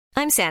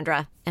I'm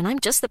Sandra, and I'm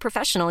just the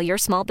professional your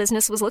small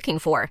business was looking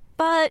for.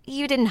 But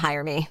you didn't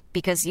hire me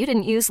because you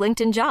didn't use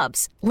LinkedIn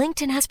Jobs.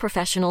 LinkedIn has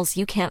professionals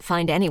you can't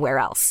find anywhere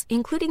else,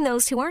 including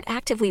those who aren't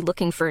actively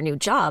looking for a new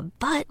job,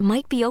 but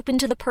might be open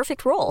to the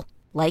perfect role,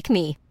 like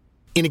me.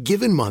 In a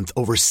given month,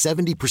 over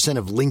 70%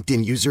 of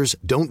LinkedIn users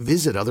don't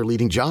visit other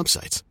leading job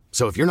sites.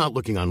 So if you're not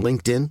looking on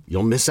LinkedIn,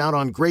 you'll miss out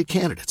on great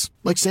candidates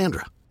like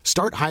Sandra.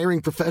 Start hiring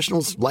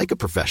professionals like a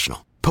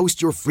professional.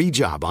 Post your free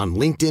job on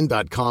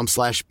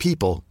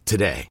linkedin.com/people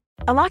today.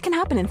 A lot can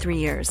happen in 3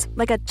 years,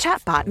 like a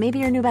chatbot may be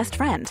your new best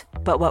friend.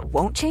 But what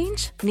won't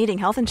change? Needing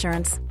health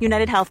insurance.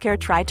 United Healthcare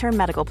Tri-Term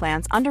Medical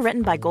Plans,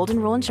 underwritten by Golden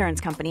Rule Insurance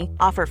Company,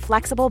 offer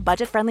flexible,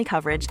 budget-friendly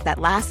coverage that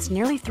lasts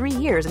nearly 3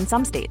 years in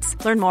some states.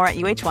 Learn more at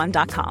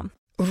uh1.com.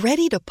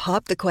 Ready to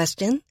pop the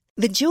question?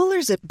 The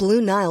jewelers at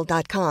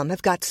BlueNile.com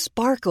have got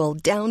sparkle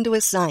down to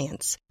a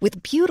science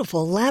with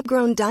beautiful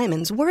lab-grown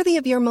diamonds worthy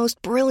of your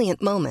most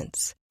brilliant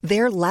moments.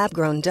 Their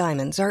lab-grown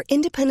diamonds are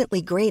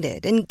independently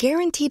graded and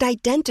guaranteed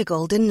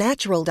identical to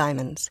natural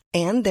diamonds,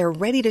 and they're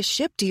ready to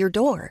ship to your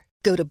door.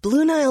 Go to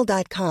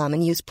BlueNile.com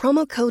and use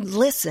promo code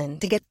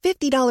LISTEN to get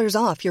 $50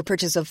 off your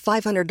purchase of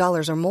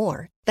 $500 or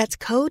more. That's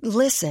code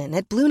LISTEN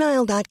at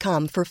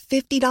BlueNile.com for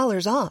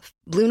 $50 off.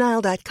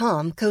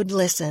 BlueNile.com, code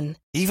LISTEN.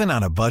 Even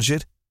on a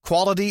budget,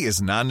 quality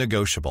is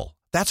non-negotiable.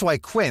 That's why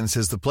Quince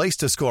is the place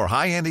to score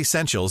high-end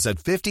essentials at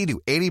 50 to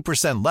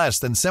 80% less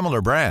than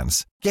similar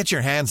brands. Get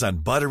your hands on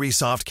buttery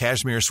soft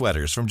cashmere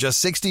sweaters from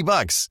just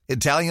 $60,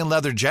 Italian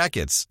leather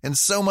jackets, and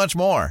so much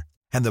more.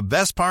 And the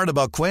best part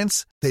about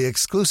Quince, they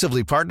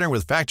exclusively partner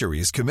with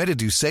factories committed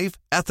to safe,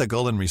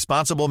 ethical, and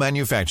responsible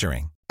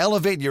manufacturing.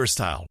 Elevate your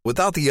style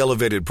without the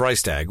elevated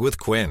price tag with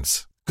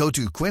Quince. Go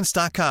to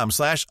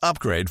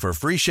quince.com/upgrade for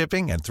free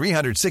shipping and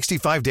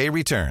 365-day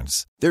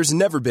returns. There's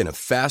never been a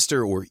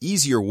faster or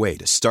easier way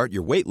to start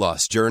your weight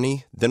loss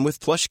journey than with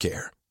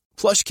PlushCare.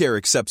 PlushCare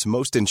accepts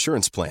most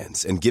insurance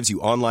plans and gives you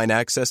online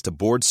access to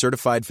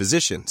board-certified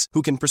physicians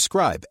who can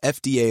prescribe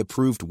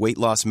FDA-approved weight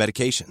loss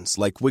medications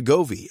like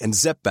Wegovy and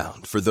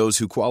Zepbound for those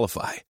who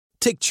qualify.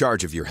 Take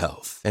charge of your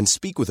health and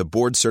speak with a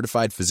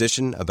board-certified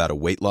physician about a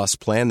weight loss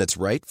plan that's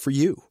right for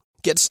you.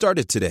 Get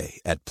started today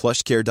at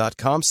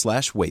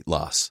plushcare.com/weight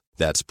loss.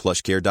 That's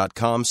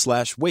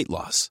plushcare.com/weight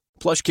loss.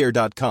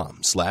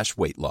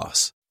 plushcare.com/weight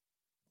loss.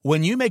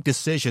 When you make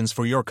decisions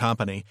for your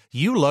company,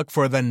 you look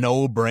for the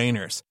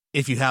no-brainers.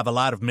 If you have a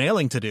lot of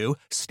mailing to do,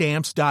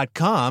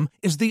 Stamps.com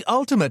is the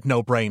ultimate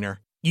no-brainer.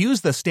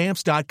 Use the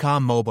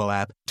Stamps.com mobile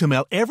app to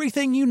mail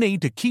everything you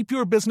need to keep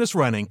your business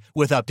running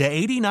with up to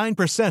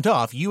 89%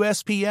 off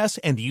USPS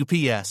and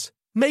UPS.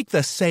 Make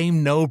the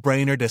same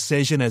no-brainer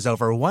decision as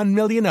over 1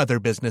 million other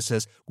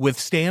businesses with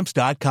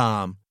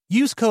Stamps.com.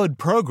 Use code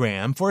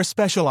PROGRAM for a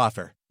special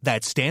offer.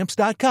 That's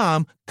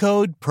Stamps.com,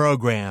 code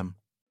PROGRAM.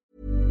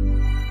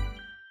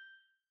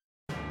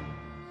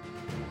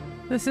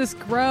 This is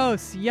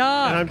gross.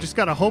 Yuck. And I've just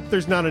got to hope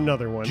there's not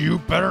another one. You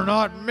better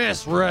not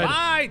miss, Red.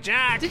 Bye,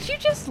 Jack. Did you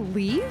just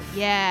leave?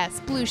 Yeah,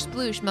 sploosh,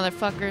 sploosh,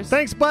 motherfuckers.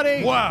 Thanks,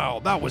 buddy.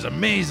 Wow, that was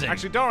amazing.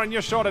 Actually, Doran,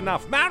 you're short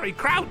enough. Mary,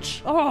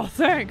 crouch. Oh,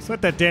 thanks.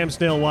 Let that damn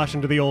snail wash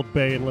into the old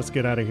bay and let's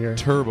get out of here.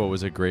 Turbo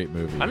was a great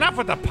movie. Enough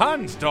with the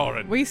puns,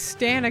 Doran. We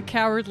stan a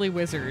cowardly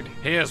wizard.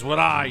 Here's what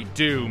I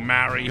do,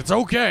 Mary. It's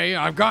okay.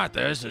 I've got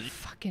this.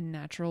 Fucking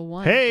natural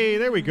one. Hey,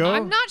 there we go.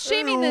 I'm not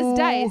shaming this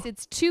dice.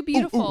 It's too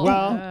beautiful.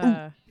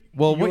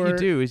 Well, what you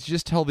do is you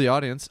just tell the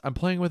audience, I'm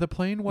playing with a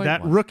plain white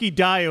that one. rookie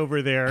die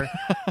over there.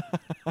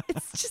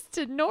 It's just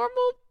a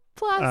normal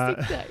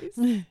plastic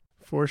dice.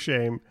 For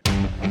shame.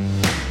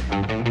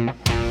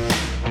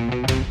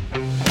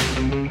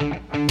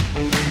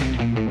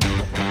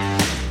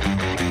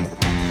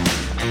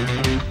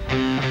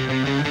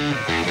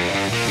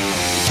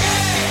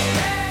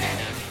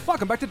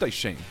 Welcome back to Dice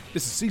Shame.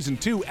 This is Season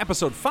 2,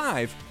 Episode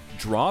 5,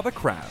 Draw the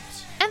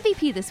Crabs.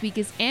 MVP this week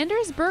is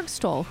Anders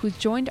Bergstøl, who's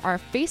joined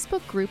our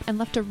Facebook group and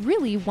left a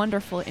really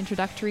wonderful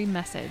introductory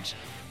message.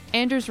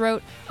 Anders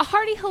wrote, "A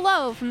hearty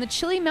hello from the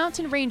chilly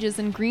mountain ranges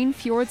and green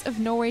fjords of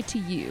Norway to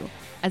you.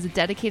 As a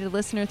dedicated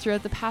listener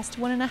throughout the past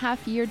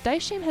 1.5 years,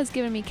 Dice Shame has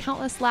given me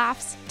countless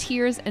laughs,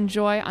 tears, and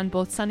joy on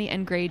both sunny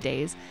and gray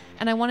days,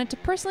 and I wanted to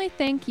personally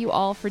thank you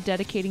all for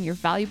dedicating your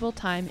valuable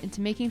time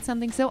into making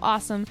something so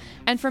awesome,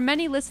 and for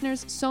many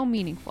listeners, so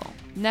meaningful.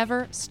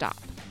 Never stop."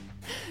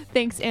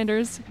 Thanks,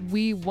 Anders.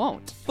 We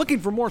won't. Looking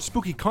for more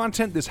spooky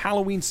content this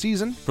Halloween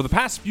season? For the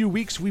past few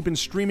weeks, we've been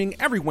streaming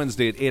every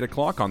Wednesday at 8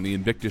 o'clock on the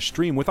Invictus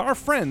stream with our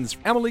friends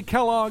Emily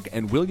Kellogg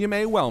and William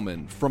A.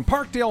 Wellman from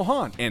Parkdale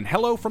Haunt and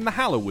Hello from the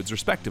Hallowoods,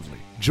 respectively.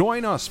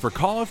 Join us for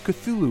Call of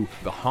Cthulhu,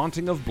 The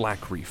Haunting of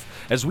Blackreef,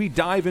 as we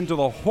dive into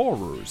the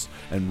horrors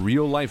and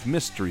real-life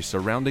mystery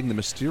surrounding the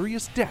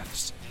mysterious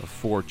deaths of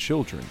 4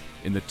 children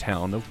in the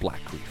town of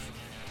Blackreef.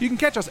 You can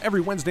catch us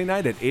every Wednesday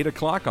night at 8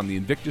 o'clock on the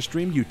Invictus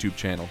Stream YouTube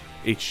channel.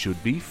 It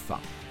should be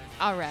fun.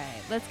 All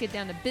right, let's get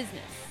down to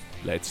business.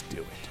 Let's do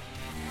it.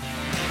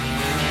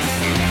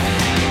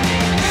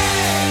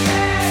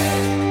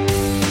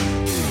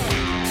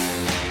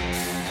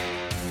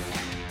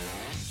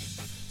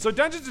 So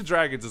Dungeons &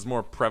 Dragons is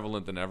more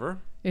prevalent than ever.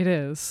 It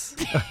is.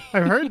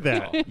 I've heard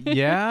that.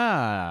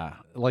 Yeah,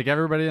 like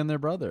everybody and their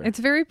brother. It's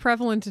very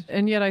prevalent,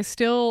 and yet I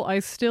still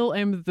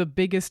am the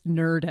biggest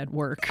nerd at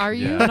work. Are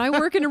you? And I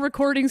work in a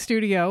recording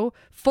studio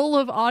full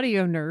of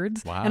audio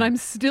nerds, Wow. and I'm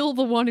still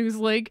the one who's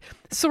like,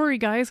 sorry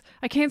guys,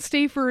 I can't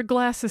stay for a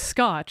glass of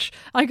scotch.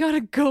 I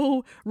gotta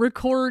go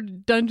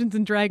record Dungeons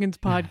and Dragons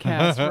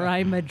podcast where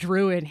I'm a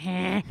druid.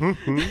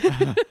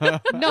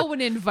 No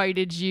one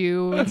invited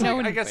you. That's No like,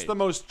 one I guess the invited-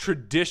 most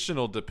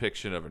traditional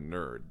depiction of a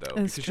nerd, though.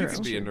 That's because you true.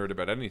 can be a nerd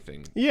about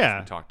anything. Yeah.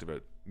 As we talked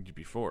about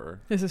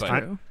before. This is But,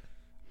 true.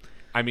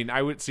 I mean,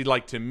 I would see,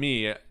 like, to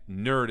me,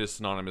 nerd is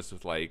synonymous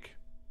with, like,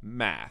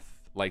 math.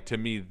 Like, to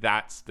me,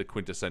 that's the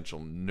quintessential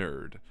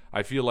nerd.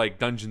 I feel like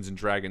Dungeons and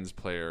Dragons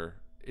player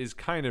is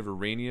kind of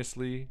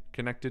erroneously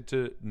connected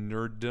to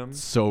nerddom.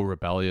 So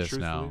rebellious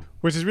Truthfully. now.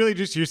 Which is really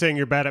just you're saying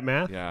you're bad at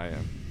math? Yeah, I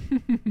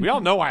am. We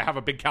all know I have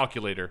a big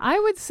calculator. I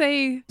would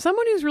say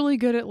someone who's really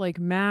good at like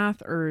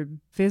math or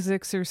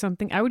physics or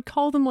something, I would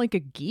call them like a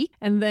geek.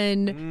 And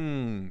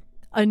then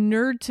a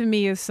nerd to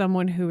me is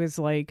someone who is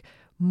like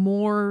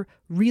more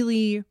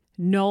really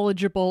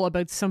knowledgeable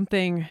about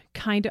something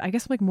kind of, I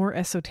guess, like more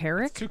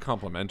esoteric. It's too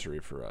complimentary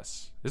for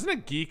us. Isn't a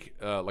geek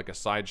like a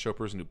sideshow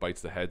person who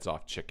bites the heads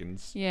off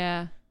chickens?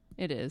 Yeah,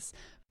 it is.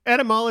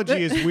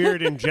 Etymology is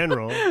weird in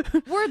general.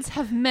 Words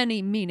have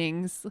many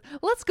meanings.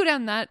 Let's go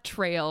down that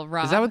trail,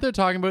 Rob. Is that what they're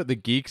talking about? The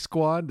Geek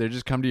Squad? They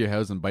just come to your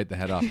house and bite the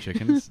head off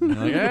chickens? And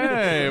they're like,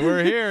 hey,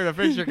 we're here to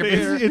fix your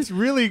computer. It's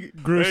really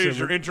gruesome. Hey, is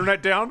your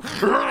internet down?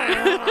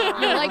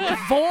 You're like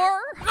Vor?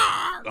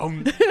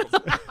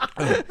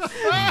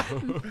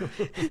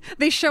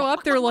 They show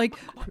up, they're like,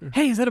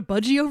 hey, is that a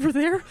budgie over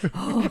there?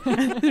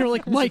 And they're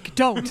like, Mike,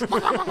 don't. He's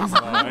like,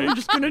 I'm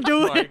just going to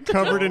do it.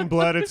 Covered in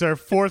blood. It's our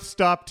fourth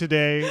stop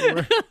today.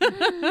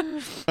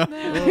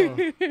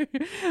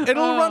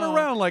 It'll run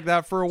around like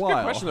that for a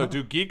while. Question though,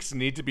 do geeks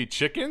need to be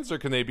chickens or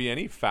can they be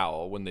any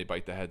fowl when they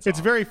bite the heads It's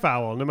off? very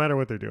foul, no matter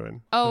what they're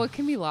doing. Oh, it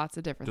can be lots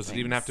of different Does things. it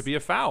even have to be a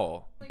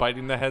fowl?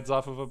 Biting the heads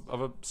off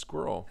of a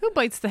squirrel. Who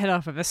bites the head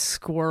off of a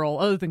squirrel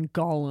other than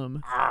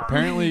Gollum?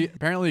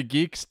 Apparently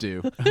geeks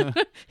do.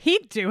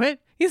 He'd do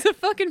it. He's a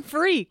fucking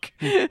freak.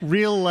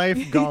 Real life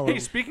Gollum. Hey,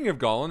 speaking of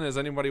Gollum, has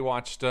anybody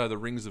watched The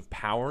Rings of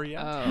Power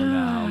yet? Oh,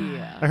 no.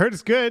 Yeah. I heard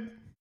it's good.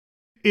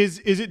 Is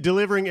it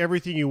delivering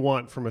everything you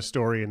want from a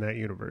story in that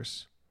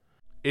universe?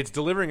 It's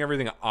delivering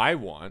everything I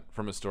want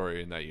from a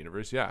story in that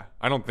universe, yeah.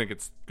 I don't think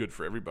it's good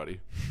for everybody.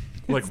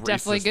 Like racist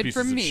definitely good pieces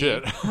for of me.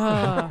 shit.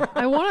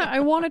 I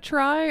want to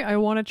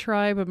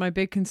try, but my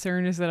big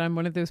concern is that I'm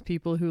one of those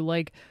people who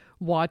like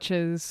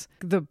watches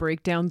the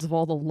breakdowns of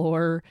all the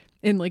lore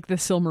in like the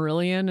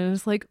Silmarillion and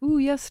is like, ooh,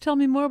 yes, tell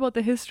me more about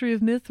the history of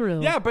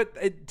Mithril. Yeah,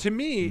 but to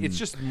me, it's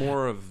just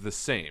more of the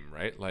same,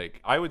 right? Like,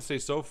 I would say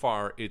so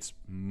far, it's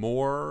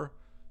more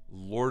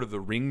Lord of the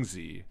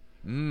Ringsy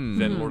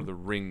than Lord of the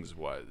Rings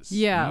was.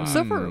 Yeah.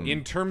 So for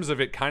In terms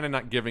of it kind of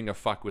not giving a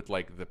fuck with,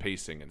 like, the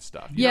pacing and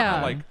stuff. You Yeah. know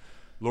how, like,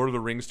 Lord of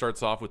the Rings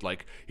starts off with,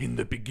 like, in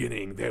the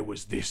beginning, there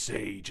was this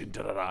age, and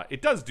da-da-da.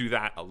 It does do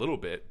that a little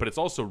bit, but it's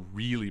also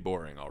really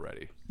boring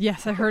already.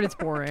 yes, I heard it's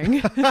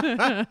boring.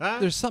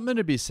 There's something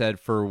to be said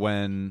for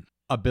when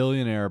a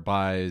billionaire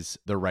buys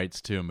the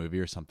rights to a movie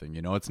or something.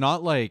 You know, it's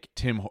not like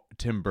Tim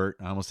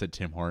Burton. I almost said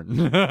Tim Horton.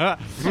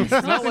 It's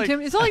not like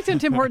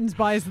Tim Hortons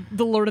buys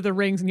the Lord of the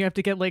Rings and you have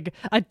to get like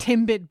a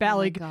Timbit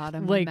bag, God,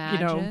 like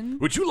imagine.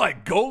 Would you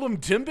like Golem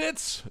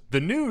Timbits? The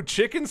new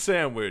chicken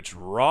sandwich,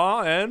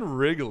 raw and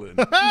wriggling.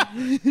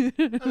 I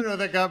don't know,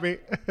 that got me.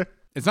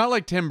 It's not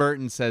like Tim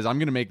Burton says, I'm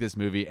going to make this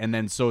movie. And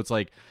then so it's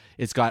like,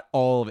 it's got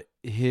all of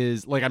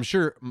his, like, I'm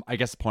sure, I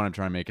guess the point I'm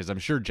trying to make is I'm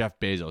sure Jeff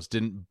Bezos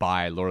didn't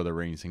buy Lord of the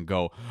Rings and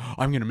go,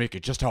 I'm going to make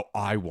it just how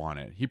I want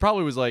it. He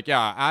probably was like,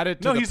 yeah, add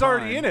it to No, the he's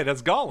already Prime. in it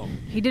as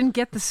Gollum. He didn't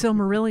get the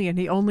Silmarillion.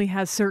 He only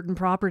has certain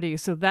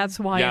properties, so that's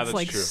why Yeah, it's that's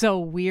like true. so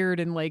weird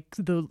and like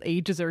the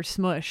ages are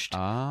smushed.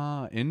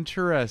 Ah,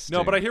 interesting.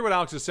 No, but I hear what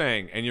Alex is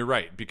saying, and you're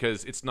right,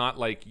 because it's not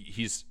like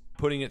he's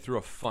putting it through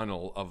a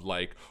funnel of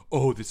like,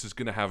 oh, this is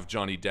going to have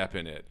Johnny Depp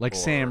in it. Like or,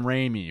 Sam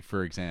Raimi,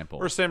 for example.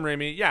 Or Sam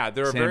Raimi. Yeah,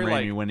 there are Sam very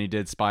Raimi like... when he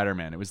did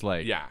Spider-Man. It was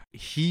like, Yeah.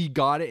 he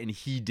got it and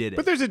he did it.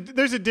 But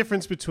there's a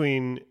difference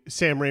between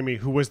Sam Raimi,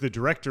 who was the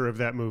director of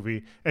that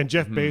movie, and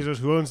Jeff Bezos,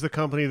 who owns the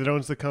company that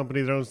owns the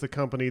company that owns the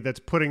company that's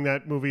putting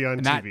that movie on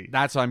and TV.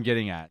 that's what I'm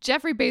getting at.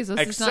 Jeffrey Bezos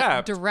is not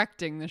Except-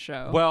 directing the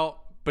show. Well,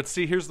 but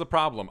see, here's the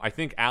problem. I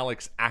think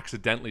Alex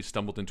accidentally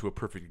stumbled into a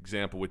perfect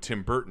example with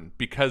Tim Burton,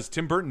 because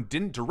Tim Burton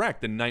didn't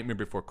direct The Nightmare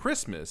Before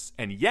Christmas,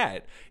 and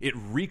yet it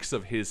reeks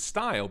of his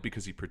style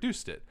because he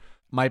produced it.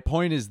 My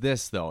point is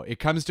this, though. It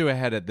comes to a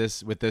head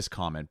with this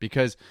comment,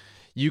 because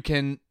you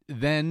can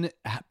then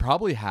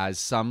probably has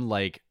some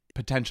like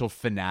potential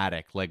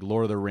fanatic, like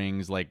Lord of the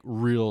Rings, like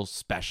real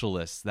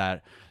specialists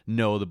that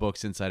know the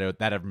books inside out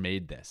that have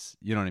made this.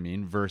 You know what I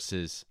mean?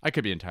 Versus, I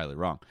could be entirely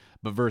wrong,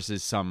 but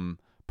versus some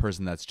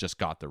person that's just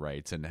got the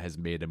rights and has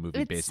made a movie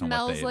It based on what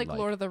smells they like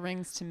Lord of the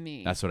Rings to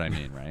me. That's what I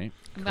mean, right?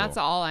 That's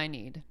all I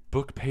need.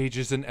 Book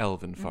pages and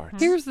elven farts.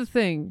 Here's the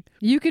thing.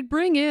 You could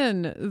bring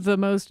in the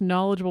most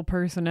knowledgeable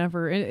person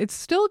ever, and it's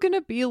still going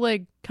to be,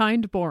 like,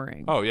 kind of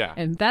boring. Oh, yeah.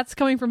 And that's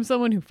coming from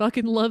someone who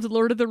fucking loves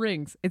Lord of the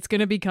Rings. It's going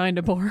to be kind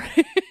of boring.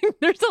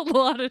 There's a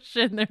lot of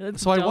shit in there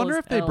that's So I dull wonder as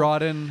if they hell.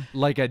 brought in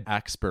like an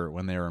expert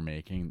when they were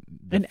making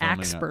An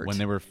expert. when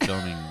they were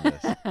filming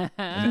this. An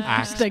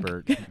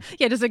expert.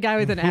 Yeah, just a guy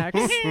with an axe.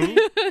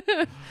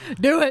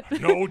 Do it.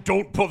 No,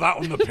 don't put that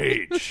on the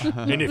page.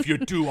 And if you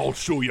do, I'll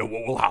show you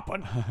what will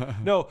happen.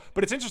 No,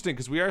 but it's interesting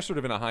because we are sort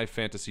of in a high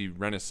fantasy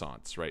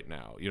renaissance right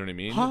now. You know what I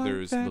mean? High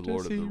There's the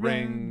Lord of the fantasy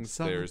Rings.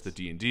 There's renaissance. the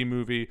D&D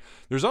movie.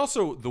 There's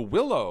also the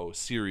Willow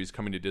series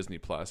coming to Disney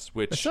Plus, I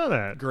which saw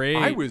that. Great.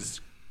 I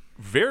was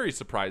very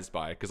surprised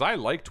by because I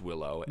liked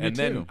Willow. Me And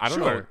then, too. I don't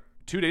know, Sure.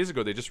 2 days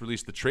ago they just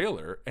released the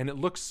trailer and it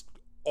looks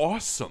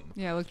awesome.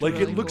 Yeah, it looked like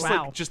really it looks cool.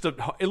 like just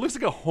it looks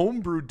like a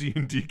homebrew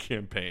D&D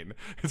campaign.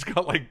 It's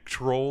got like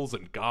trolls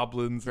and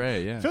goblins.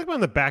 Right, yeah. I feel like I'm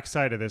on the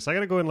backside of this. I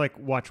got to go and like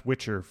watch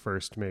Witcher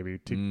first, maybe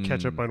to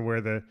catch up on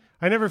where the.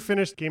 I never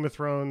finished Game of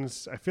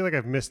Thrones. I feel like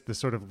I've missed the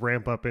sort of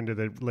ramp up into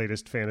the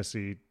latest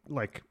fantasy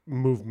like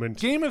movement.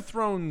 Game of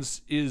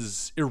Thrones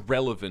is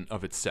irrelevant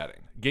of its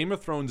setting. Game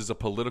of Thrones is a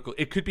political.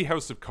 It could be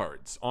House of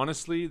Cards.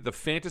 Honestly, the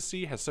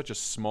fantasy has such a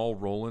small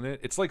role in it.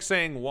 It's like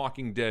saying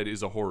Walking Dead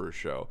is a horror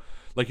show.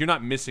 Like you're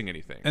not missing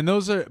anything. And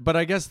but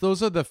I guess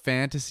those are the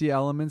fantasy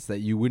elements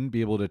that you wouldn't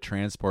be able to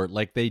transport.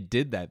 Like they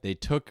did that. They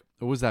took,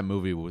 what was that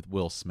movie with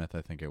Will Smith,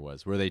 I think it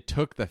was, where they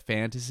took the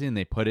fantasy and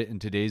they put it in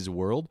today's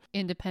world.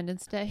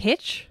 Independence Day.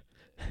 Hitch?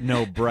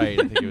 No, Bright,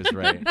 I think it was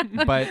right.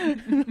 But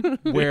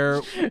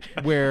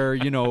where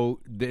you know,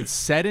 it's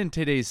set in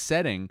today's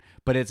setting,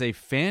 but it's a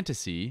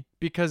fantasy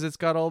because it's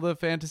got all the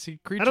fantasy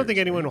creatures. I don't think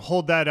anyone right? will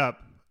hold that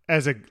up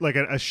as a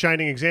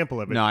shining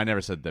example of it. No, I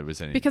never said there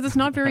was any. Because it's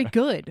not very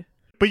good.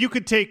 But you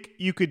could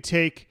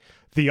take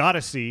the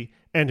Odyssey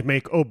and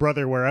make Oh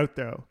Brother Where Art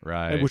Thou,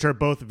 Right. which are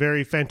both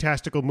very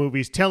fantastical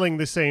movies telling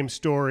the same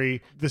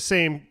story, the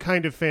same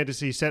kind of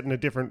fantasy set in a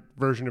different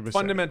version of a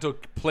Fundamental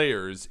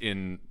players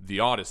in the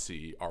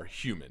Odyssey are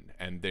human,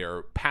 and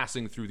they're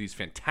passing through these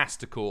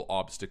fantastical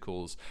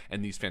obstacles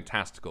and these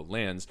fantastical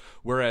lands,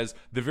 whereas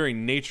the very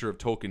nature of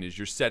Tolkien is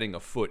you're setting a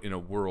foot in a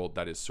world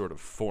that is sort of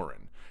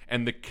foreign.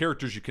 And the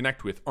characters you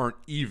connect with aren't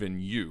even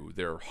you.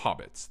 They're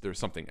hobbits. They're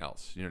something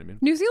else. You know what I mean?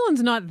 New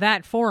Zealand's not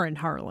that foreign,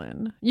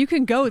 Harlan. You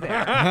can go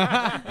there.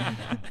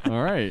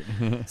 All right.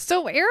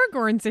 So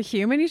Aragorn's a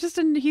human. He's just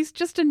a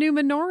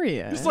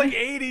Numenorian. He's like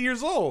 80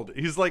 years old.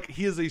 He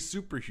is a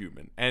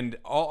superhuman. And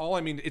all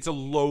I mean, it's a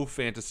low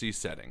fantasy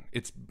setting.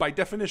 It's by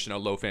definition a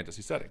low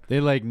fantasy setting.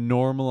 They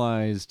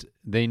normalized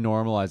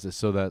it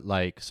so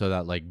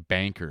that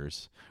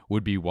bankers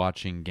would be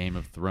watching Game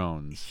of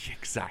Thrones.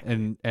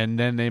 Exactly. And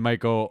then they might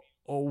go,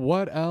 oh,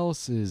 what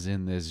else is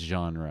in this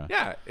genre?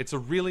 Yeah, it's a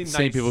really nice.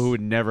 Same people who would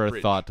never have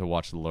bridge. thought to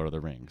watch The Lord of the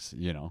Rings,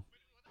 you know.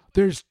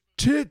 There's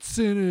tits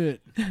in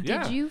it.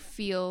 Yeah. Did you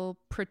feel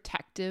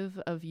protective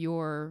of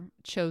your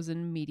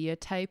chosen media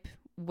type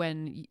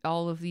when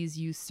all of these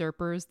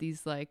usurpers,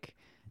 these like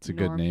It's a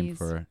good name normies,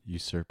 for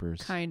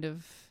usurpers. kind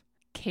of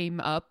came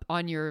up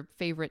on your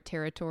favorite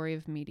territory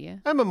of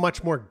media? I'm a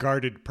much more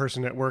guarded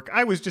person at work.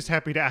 I was just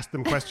happy to ask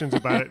them questions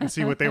about it and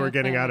see what they were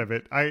getting out of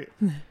it. I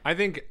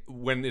think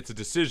when it's a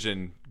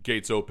decision,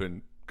 gates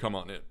open, come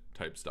on in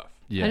type stuff.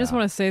 Yeah. I just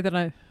want to say that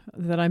I'm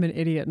an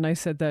idiot, and I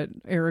said that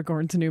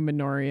Aragorn's a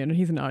Numenorian, and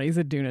he's not. He's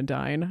a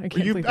Dunedain. I can't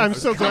believe I'm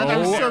that's- so glad.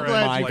 I'm so Oh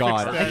glad my you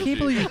God. fixed that. I can't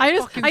believe you I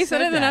fucking said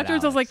said it, and then that,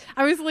 afterwards Alex.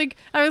 I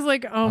was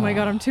like, oh my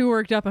god, I'm too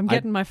worked up. I'm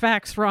getting my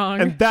facts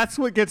wrong. And that's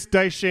what gets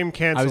Dice Shame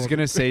canceled. I was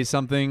gonna say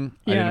something.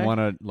 I Yeah. didn't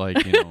want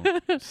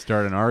to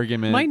start an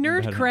argument. my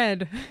nerd but-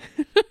 cred.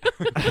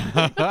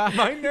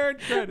 My nerd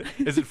credit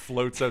as it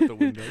floats out the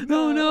window.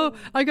 No,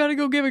 I gotta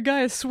go give a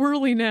guy a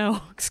swirly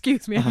now.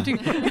 Excuse me,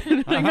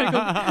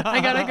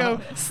 I gotta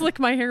go slick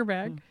my hair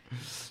back.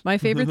 My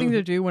favorite thing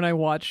to do when I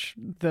watch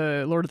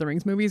the Lord of the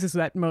Rings movies is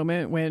that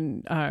moment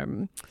when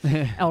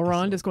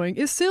Elrond is going,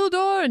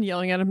 Isildur, and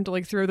yelling at him to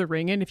like throw the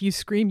ring in. If you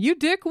scream, you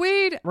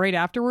dickweed, right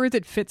afterwards,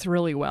 it fits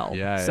really well.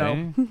 Yeah,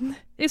 So,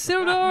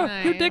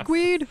 Isildur, you Nice.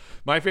 dickweed.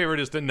 My favorite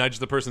is to nudge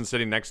the person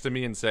sitting next to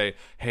me and say,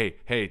 hey,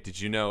 did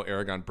you know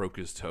Aragorn broke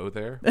his toe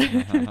there?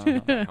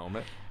 On my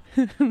helmet.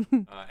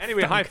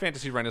 Anyway, high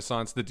fantasy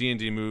renaissance, the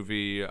D&D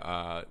movie,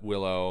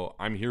 Willow.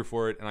 I'm here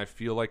for it, and I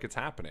feel like it's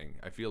happening.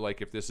 I feel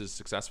like if this is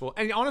successful,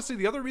 and honestly,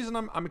 the other reason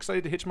I'm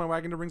excited to hitch my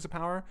wagon to Rings of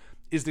Power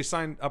is they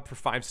signed up for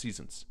 5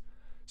 seasons.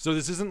 So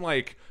this isn't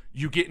like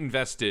you get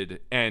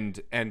invested and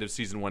end of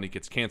season 1 it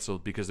gets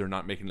canceled because they're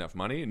not making enough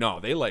money.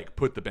 No, they like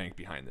put the bank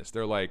behind this.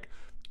 They're like,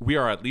 we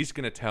are at least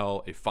going to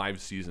tell a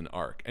 5-season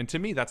arc. And to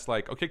me, that's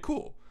like, okay,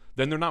 cool.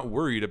 Then they're not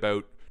worried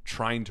about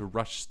trying to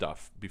rush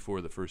stuff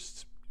before the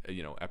first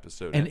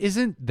episode. And ends.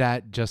 isn't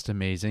that just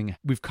amazing?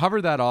 We've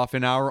covered that off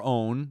in our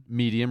own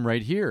medium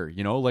right here.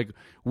 You know, like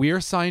we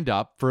are signed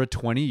up for a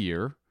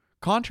 20-year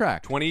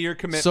contract. 20-year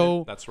commitment.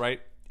 So- that's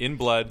right. In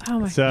blood.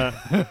 Oh my So,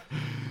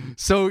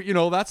 So,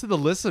 that's what the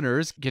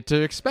listeners get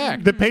to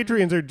expect. the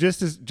Patreons are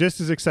just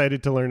as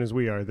excited to learn as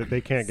we are that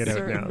they can't get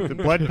out now. The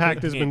blood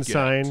pact has been Can't get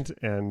out. signed,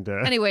 and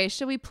Anyway,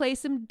 shall we play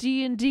some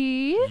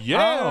D&D?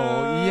 Yeah.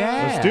 Oh,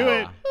 yeah. let's do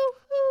it.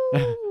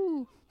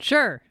 Woo-hoo.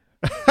 Sure.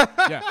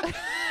 Yeah.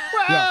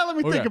 Well, let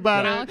me think Okay.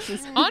 about it. Alex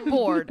is on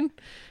board.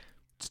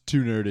 It's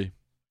too nerdy.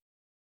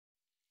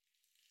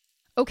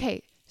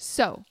 Okay,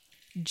 so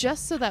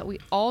just so that we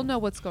all know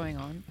what's going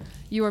on,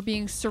 you are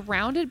being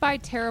surrounded by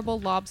terrible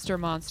lobster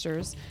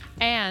monsters,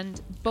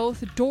 and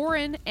both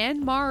Doran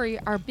and Mari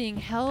are being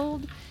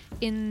held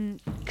in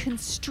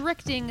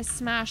constricting,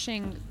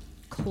 smashing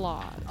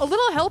claws. A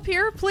little help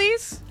here,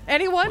 please?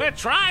 Anyone? We're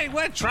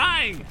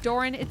trying.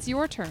 Doran, it's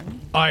your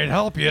turn. I'd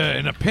help you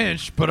in a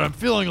pinch, but I'm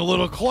feeling a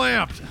little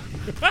clamped.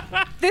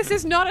 This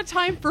is not a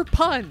time for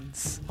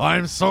puns.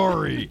 I'm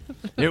sorry.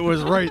 It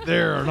was right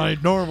there, and I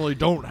normally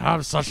don't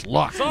have such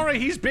luck. Sorry,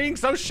 he's being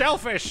so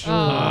shellfish.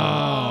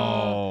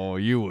 Oh,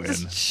 you win.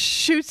 Just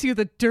shoots you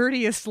the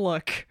dirtiest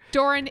look.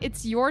 Doran,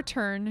 it's your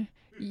turn.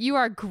 You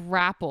are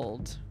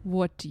grappled.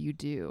 What do you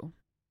do?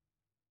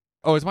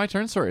 Oh, it's my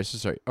turn? Sorry.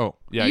 Oh,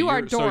 Yeah, You are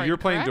you're- So Doran, you're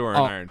playing correct? Doran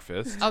Oh. Iron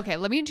Fist. Okay,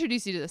 let me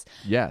introduce you to this.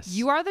 yes.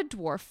 You are the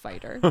dwarf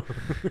fighter.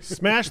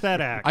 Smash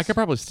that axe. I could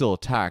probably still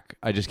attack.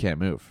 I just can't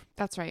move.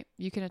 That's right.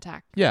 You can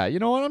attack. Yeah, you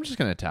know what? I'm just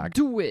going to attack.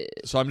 Do it.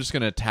 So I'm just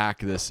going to attack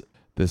this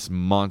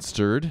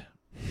monstered.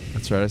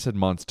 That's right. I said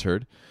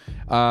monstered.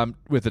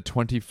 With a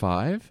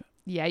 25,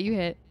 Yeah, you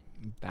hit.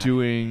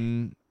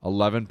 doing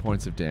 11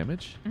 points of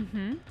damage.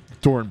 Mm-hmm.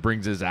 Doran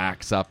brings his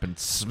axe up and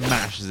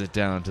smashes it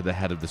down to the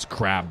head of this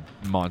crab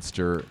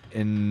monster.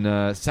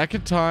 In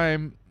second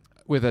time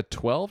with a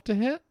 12 to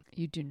hit.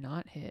 You do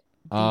not hit.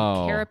 The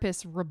Oh.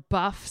 carapace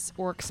rebuffs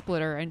Orc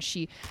Splitter, and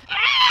she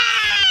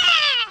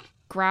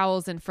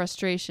growls in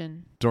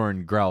frustration.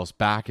 Doran growls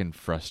back in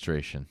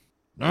frustration.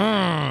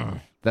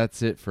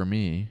 That's it for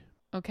me.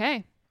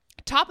 Okay.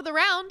 Top of the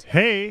round,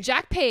 Hey,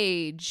 Jack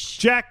Page.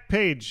 Jack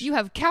Page. You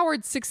have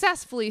cowered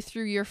successfully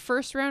through your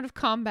first round of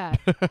combat.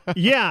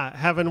 Yeah,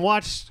 having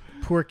watched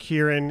poor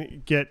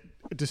Kieran get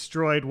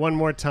destroyed one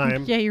more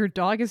time. Yeah, your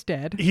dog is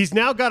dead. He's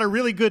now got a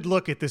really good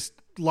look at this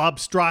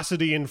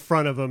lobstrosity in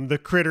front of him, the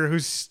critter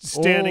who's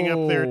standing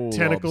up there, Oh,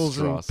 tentacles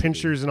and lobstrosity.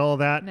 pinchers and all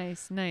that.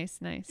 Nice.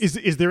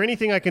 Is there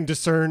anything I can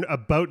discern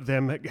about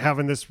them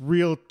having this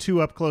real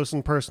too up close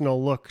and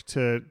personal look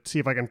to see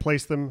if I can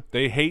place them?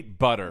 They hate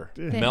butter.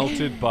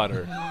 Melted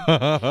butter.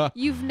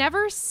 You've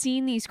never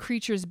seen these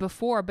creatures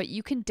before, but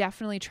you can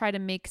definitely try to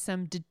make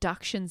some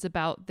deductions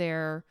about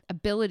their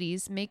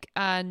abilities. Make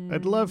an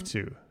I'd love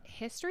to.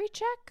 history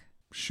check.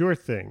 Sure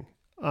thing.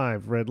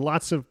 I've read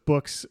lots of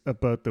books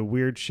about the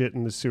weird shit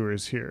in the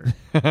sewers here.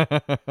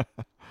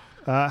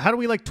 How do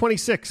we like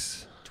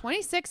 26?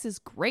 26 is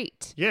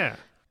great. Yeah.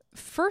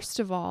 First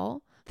of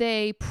all,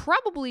 they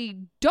probably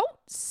don't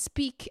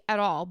speak at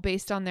all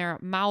based on their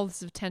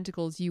mouths of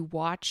tentacles. You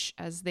watch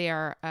as they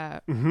are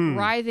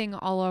writhing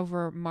all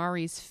over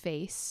Mari's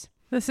face.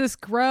 This is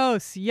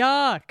gross.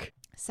 Yuck.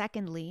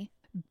 Secondly,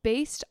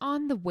 based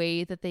on the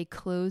way that they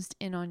closed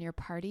in on your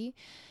party,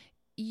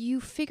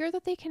 you figure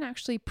that they can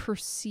actually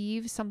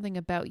perceive something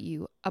about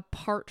you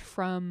apart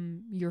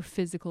from your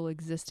physical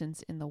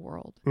existence in the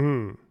world.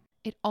 Mm.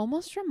 It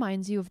almost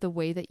reminds you of the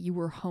way that you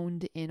were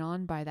honed in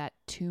on by that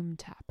tomb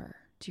tapper.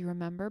 Do you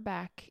remember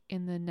back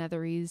in the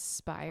Netherese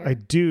spire? I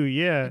do,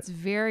 yeah. It's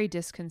very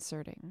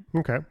disconcerting.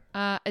 Okay.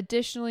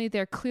 Additionally,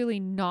 they're clearly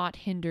not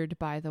hindered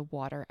by the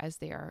water as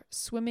they are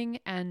swimming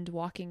and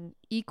walking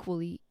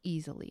equally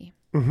easily.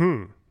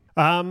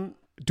 Mm-hmm.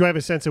 Do I have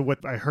a sense of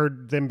what I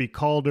heard them be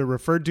called or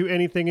referred to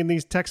anything in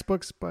these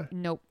textbooks?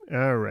 Nope.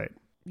 All right.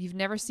 You've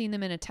never seen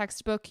them in a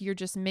textbook. You're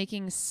just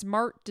making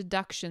smart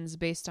deductions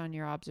based on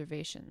your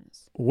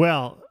observations.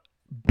 Well,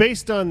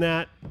 based on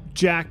that,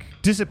 Jack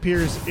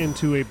disappears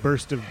into a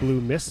burst of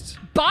blue mist.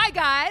 Bye,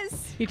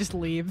 guys! He just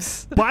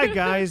leaves. Bye,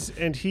 guys.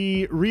 And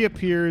he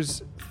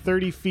reappears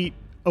 30 feet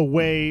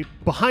away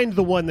behind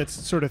the one that's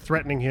sort of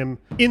threatening him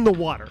in the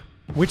water,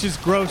 which is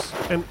gross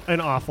and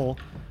awful.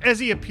 As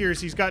he appears,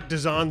 he's got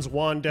Dazan's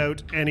wand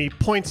out, and he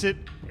points it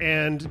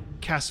and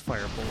casts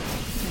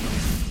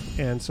Firebolt.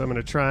 And so I'm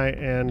going to try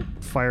and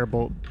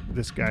Firebolt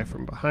this guy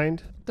from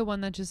behind. The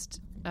one that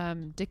just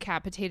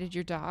decapitated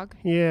your dog.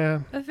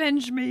 Yeah.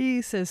 Avenge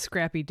me, says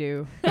Scrappy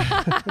Doo.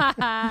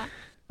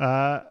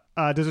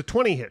 Does a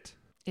 20 hit?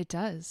 It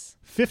does.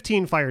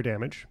 15 fire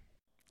damage.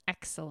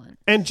 Excellent.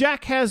 And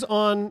Jack has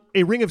on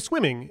a ring of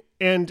swimming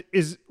and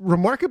is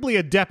remarkably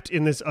adept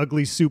in this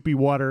ugly, soupy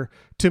water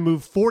to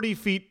move 40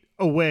 feet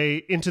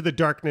away into the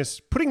darkness,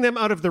 putting them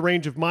out of the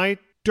range of my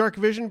dark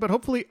vision, but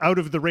hopefully out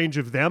of the range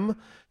of them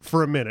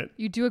for a minute.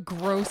 You do a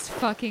gross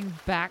fucking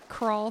back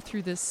crawl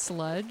through this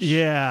sludge.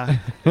 Yeah.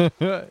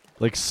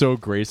 Like so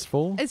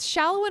graceful. It's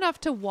shallow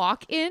enough to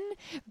walk in,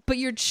 but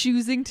you're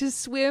choosing to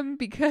swim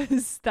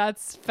because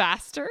that's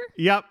faster.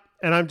 Yep.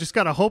 And I'm just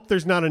got to hope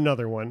there's not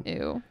another one.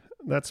 Ew.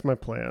 That's my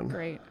plan.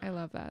 Great. I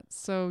love that.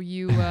 So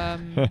you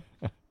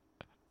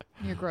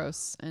You're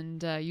gross,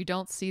 and you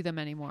don't see them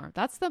anymore.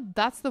 That's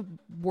the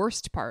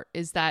worst part,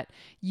 is that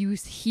you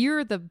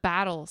hear the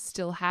battle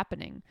still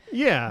happening.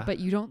 Yeah. But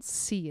you don't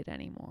see it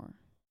anymore.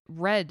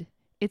 Red,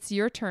 it's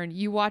your turn.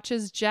 You watch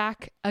as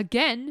Jack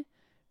again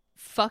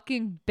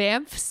fucking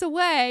bamfs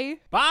away.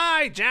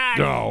 Bye, Jack.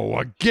 No,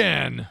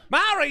 again.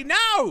 Mary,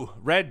 no!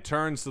 Red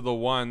turns to the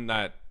one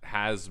that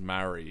has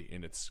Mary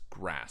in its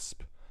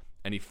grasp,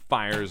 and he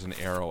fires an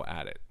arrow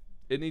at it.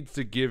 It needs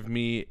to give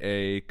me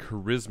a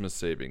charisma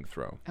saving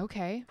throw.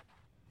 Okay.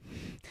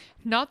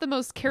 Not the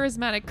most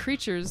charismatic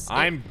creatures.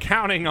 I'm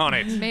counting on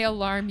it. May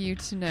alarm you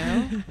to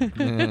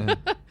know.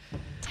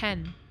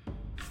 10.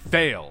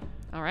 Fail.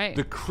 All right.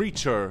 The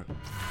creature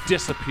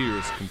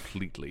disappears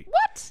completely.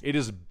 What? It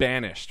is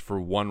banished for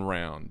 1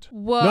 round.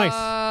 Whoa.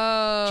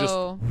 Nice. Just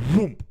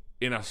whoomp.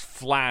 In a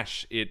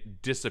flash,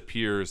 it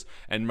disappears,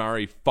 and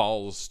Mary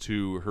falls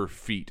to her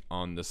feet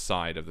on the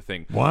side of the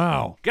thing.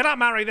 Wow. Get up,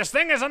 Mary. This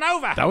thing isn't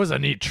over. That was a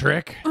neat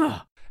trick.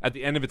 At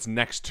the end of its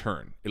next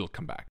turn, it'll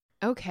come back.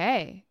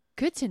 Okay.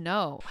 Good to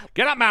know.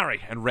 Get up, Mary.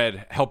 And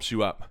Red helps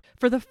you up.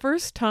 For the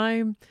first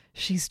time,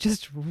 she's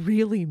just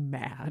really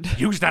mad.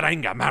 Use that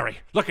anger, Mary.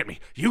 Look at me.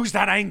 Use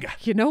that anger.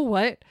 You know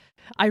what?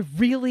 I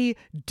really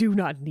do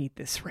not need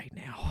this right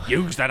now.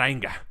 Use that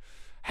anger.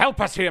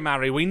 Help us here,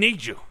 Mary. We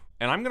need you.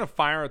 And I'm going to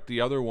fire at the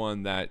other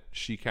one that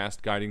she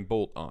cast Guiding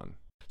Bolt on.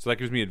 So that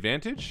gives me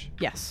advantage.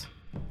 Yes.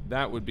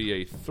 That would be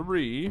a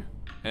 3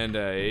 and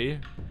a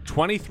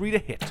 23 to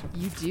hit.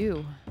 You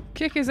do.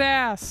 Kick his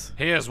ass.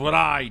 Here's what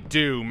I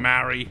do,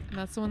 Mary. And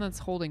that's the one that's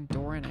holding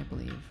Doran, I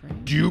believe,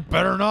 right? You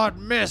better not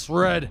miss,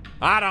 Red.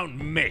 I don't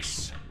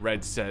miss.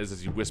 Red says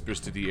as he whispers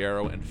to the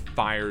arrow and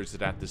fires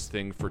it at this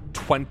thing for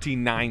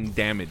 29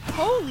 damage.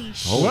 Holy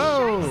shit.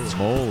 Whoa.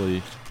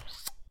 Moly.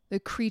 The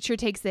creature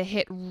takes the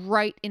hit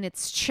right in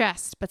its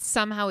chest, but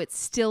somehow it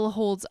still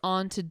holds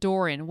on to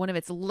Doran, one of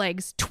its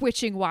legs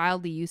twitching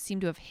wildly. You seem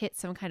to have hit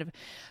some kind of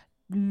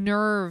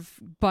nerve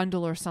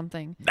bundle or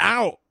something.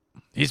 Ow!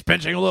 He's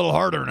pinching a little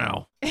harder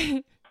now.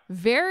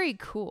 Very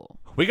cool.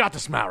 We got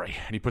this, Mary.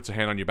 And he puts a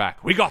hand on your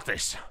back. We got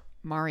this.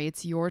 Mari,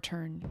 it's your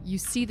turn. You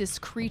see this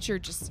creature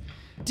just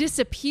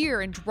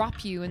disappear and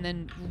drop you, and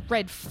then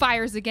Red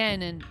fires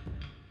again, and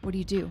what do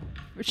you do?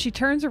 She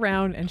turns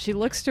around and she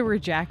looks to where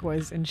Jack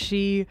was, and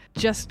she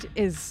just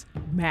is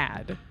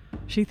mad.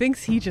 She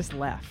thinks he just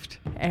left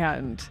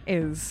and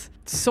is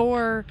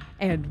sore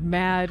and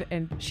mad,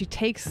 and she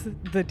takes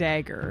the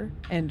dagger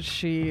and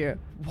she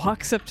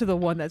walks up to the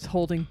one that's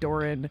holding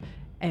Doran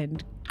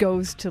and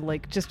goes to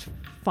just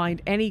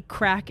find any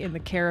crack in the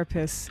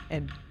carapace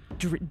and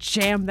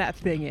jam that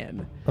thing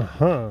in.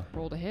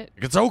 Roll to hit.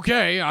 It's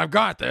okay. I've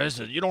got this.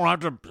 You don't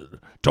have to.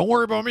 Don't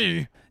worry about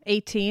me.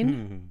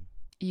 18.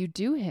 You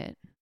do hit.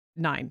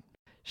 9.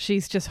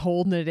 She's just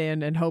holding it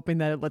in and hoping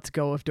that it lets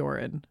go of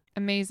Doran.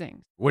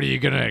 Amazing. What are you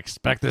going to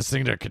expect this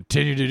thing to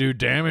continue to do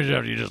damage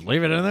after you just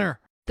leave it in there?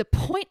 The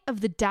point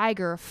of the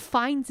dagger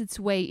finds its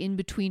way in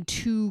between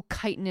 2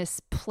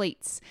 chitinous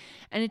plates,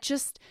 and it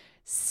just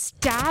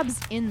stabs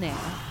in there.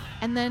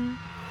 And then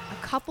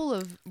a couple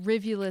of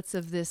rivulets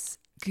of this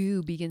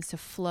goo begins to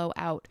flow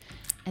out.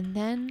 And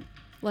then,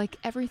 like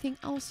everything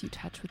else you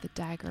touch with the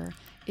dagger,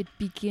 it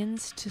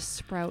begins to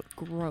sprout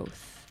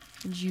growth.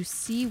 And you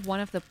see one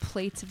of the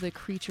plates of the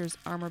creature's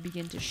armor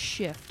begin to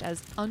shift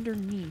as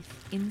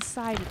underneath,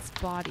 inside its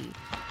body,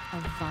 a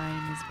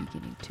vine is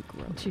beginning to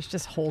grow. She's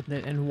just holding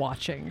it and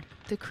watching.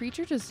 The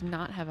creature does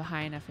not have a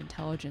high enough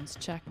intelligence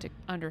check to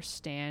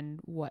understand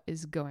what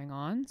is going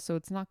on, so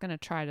it's not going to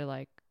try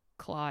to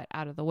claw it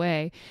out of the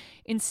way.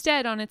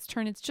 Instead, on its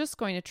turn, it's just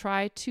going to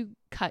try to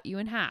cut you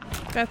in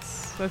half.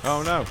 That's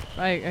Oh no.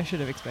 I should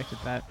have expected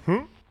that.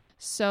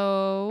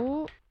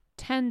 So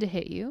 10 to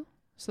hit you.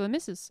 So that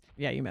misses.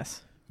 Yeah, you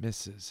miss.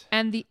 Misses.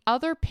 And the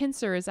other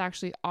pincer is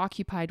actually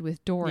occupied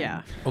with Doran.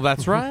 Yeah. Oh,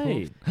 that's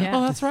right. Yeah.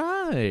 Oh, that's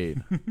right.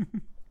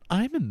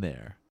 I'm in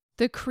there.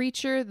 The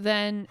creature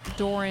then,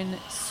 Doran,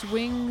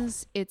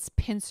 swings its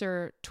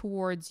pincer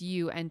towards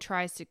you and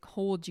tries to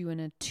hold you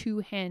in a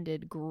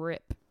 2-handed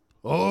grip.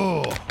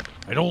 Oh,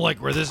 I don't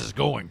like where this is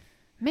going.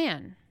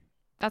 Man,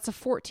 that's a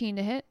 14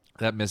 to hit.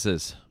 That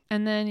misses.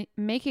 And then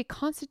make a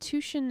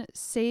Constitution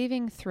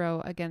saving throw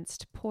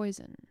against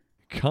poison.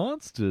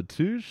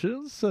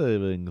 Constitution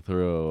saving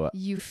throw.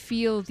 You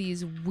feel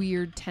these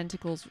weird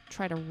tentacles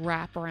try to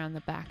wrap around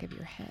the back of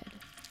your head.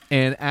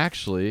 And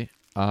actually,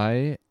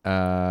 I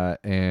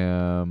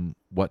am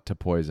what to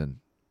poison?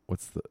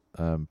 What's the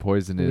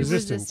poison is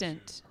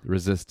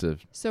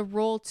resistive. So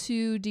roll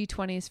 2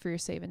 d20s for your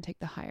save and take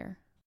the higher.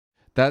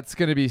 That's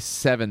going to be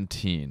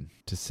 17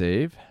 to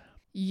save.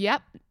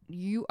 Yep,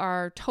 you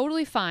are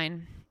totally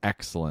fine.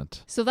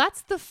 Excellent. So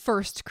that's the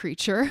first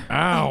creature.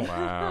 Ow.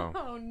 Wow.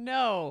 Oh,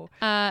 no.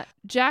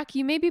 Jack,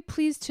 you may be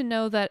pleased to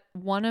know that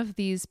one of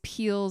these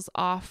peels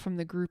off from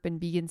the group and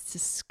begins to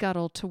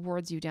scuttle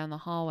towards you down the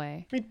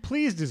hallway. I mean,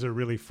 pleased is a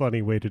really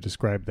funny way to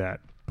describe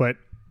that, but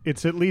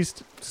it's at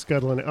least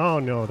scuttling. Oh,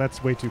 no,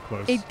 that's way too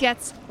close. It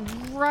gets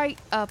right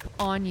up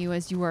on you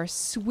as you are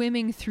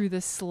swimming through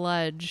the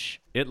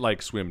sludge. It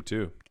swim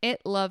too.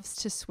 It loves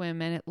to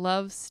swim and it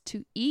loves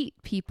to eat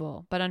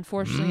people, but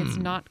unfortunately it's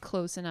not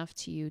close enough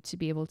to you to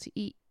be able to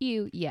eat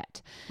you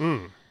yet.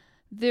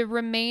 The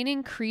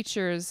remaining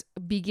creatures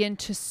begin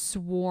to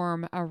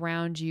swarm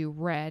around you,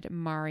 Red,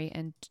 Mari,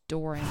 and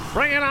Doran.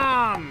 Bring it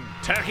on,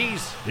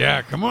 turkeys.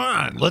 Yeah, come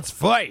on. Let's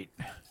fight.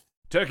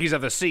 Turkeys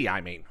of the sea, I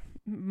mean.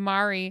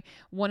 Mari,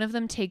 one of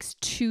them takes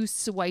 2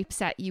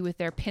 swipes at you with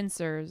their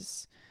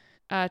pincers.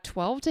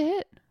 12 to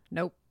hit?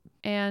 Nope.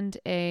 And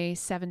a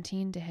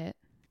 17 to hit.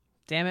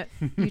 Damn it.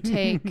 You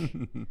take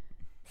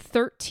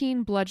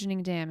 13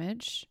 bludgeoning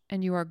damage,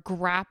 and you are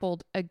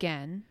grappled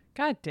again.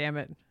 God damn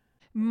it.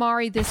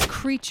 Mari, this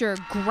creature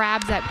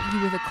grabs at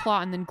you with a claw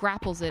and then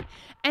grapples it.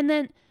 And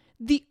then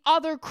the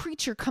other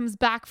creature comes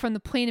back from the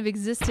plane of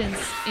existence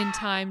in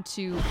time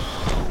to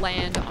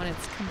land on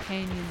its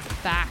companion's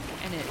back,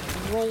 and it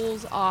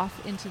rolls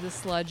off into the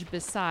sludge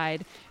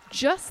beside,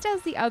 just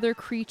as the other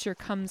creature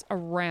comes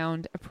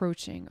around,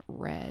 approaching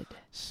Red.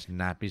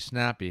 Snappy.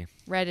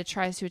 Red, it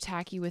tries to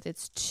attack you with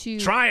its 2...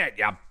 Try it,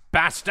 you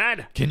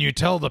bastard. Can you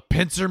tell the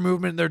pincer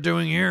movement they're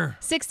doing here?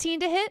 16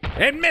 to hit?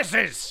 It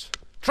misses.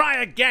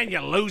 Try again, you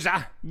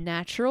loser.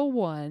 Natural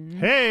 1.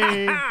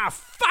 Hey. Ah,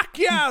 fuck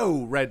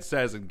you, Red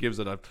says and gives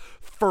it a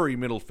furry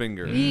middle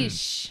finger.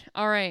 Yeesh.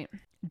 All right.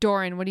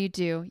 Doran, what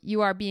do?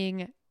 You are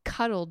being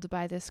cuddled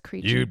by this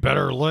creature. You'd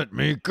better let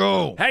me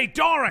go. Hey,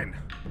 Doran.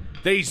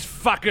 These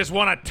fuckers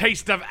want a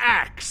taste of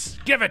Axe.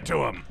 Give it to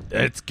them.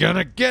 It's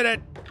gonna get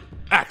it.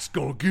 Axe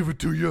gonna give it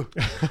to you.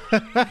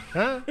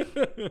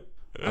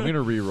 I'm going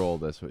to re-roll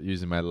this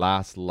using my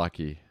last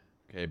lucky.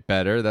 Okay,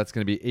 better. That's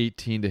going to be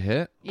 18 to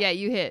hit. Yeah,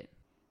 you hit.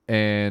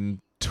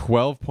 And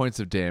 12 points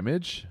of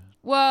damage.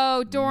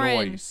 Whoa,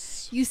 Doran.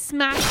 Nice. You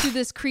smash through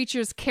this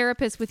creature's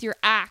carapace with your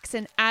axe,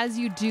 and as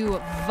you do,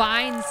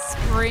 vines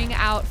spring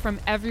out from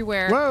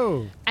everywhere.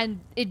 Whoa. And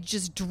it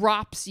just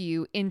drops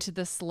you into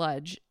the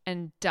sludge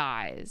and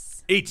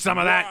dies. Eat some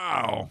of that.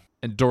 Wow.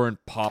 And Doran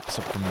pops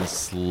up from the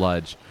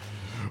sludge.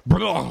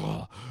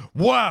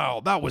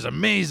 Wow, that was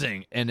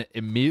amazing. And it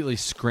immediately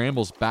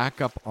scrambles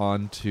back up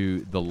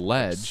onto the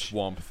ledge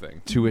Swamp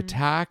thing. to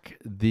attack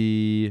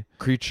the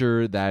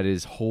creature that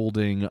is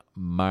holding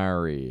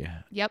Mari.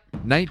 Yep.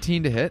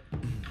 19 to hit.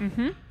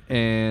 Mm-hmm.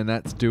 And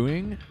that's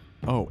doing,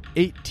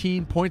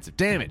 18 points of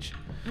damage.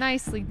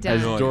 Nicely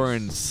As done.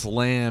 Doran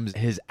slams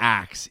his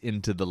axe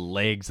into the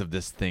legs of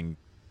this thing,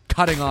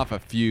 cutting off a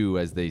few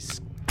as they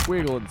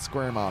squiggle and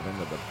squirm off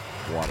into the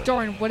water.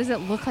 Doran, what does it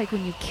look like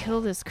when you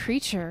kill this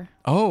creature?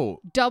 Oh,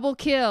 Double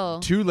kill.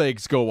 2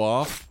 legs go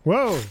off.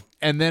 Whoa.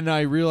 And then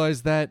I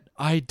realized that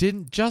I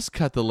didn't just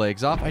cut the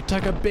legs off. I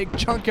took a big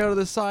chunk out of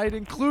the side,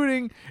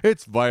 including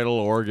its vital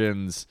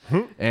organs.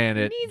 And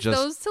Who it needs just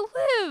those to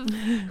live?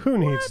 Who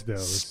needs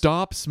those?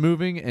 stops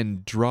moving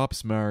and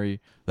drops Mari.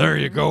 There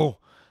you go.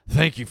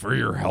 Thank you for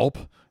your help.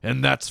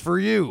 And that's for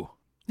you.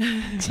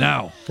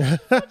 Now,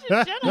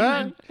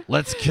 Gentlemen.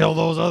 let's kill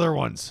those other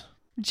ones.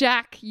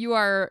 Jack, you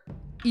are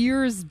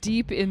ears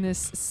deep in this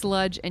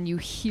sludge, and you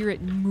hear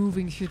it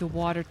moving through the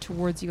water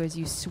towards you as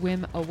you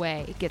swim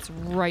away. It gets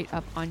right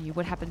up on you.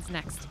 What happens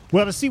next?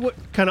 Well, to see what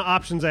kind of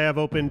options I have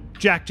open,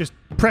 Jack just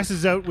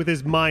presses out with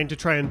his mind to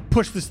try and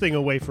push this thing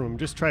away from him.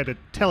 Just try to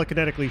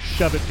telekinetically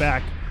shove it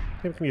back.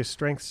 It can be a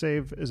strength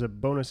save as a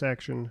bonus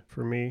action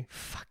for me.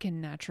 Fucking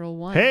natural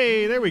 1.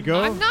 Hey, there we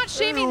go. I'm not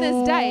shaming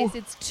this dice.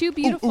 It's too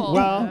beautiful.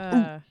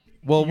 Well,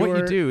 Well, what you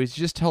You're- do is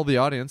you just tell the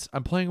audience,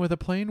 I'm playing with a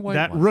plain white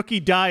that one.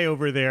 rookie die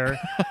over there,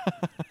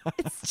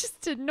 It's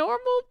just a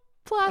normal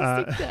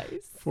plastic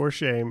dice. for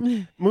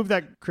shame. Move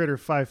that critter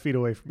 5 feet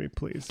away from me,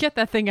 please. Get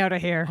that thing out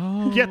of here.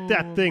 Get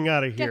that thing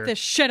out of here. Get this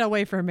shit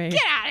away from me.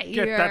 Get out of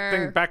here. Get that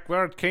thing back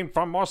where it came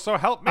from, or so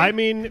help me. I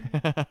mean,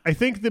 I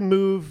think the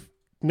move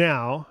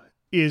now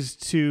is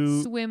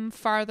to Swim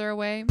farther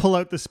away. pull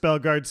out the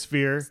Spellguard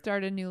Sphere,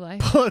 Start a new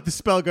life. pull out the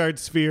Spellguard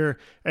Sphere,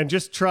 and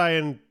just try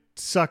and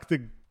suck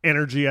the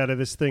energy out of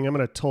this thing. I'm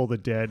going to toll the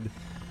dead.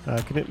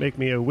 Can it make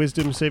me a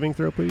wisdom saving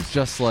throw, please?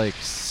 Just like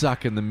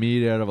sucking the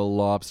meat out of a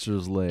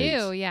lobster's legs.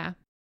 Ew, yeah.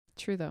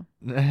 True, though.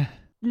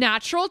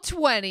 Natural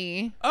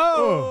 20.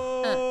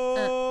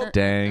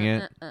 Dang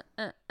it.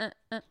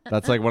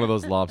 That's like one of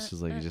those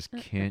lobsters, like you just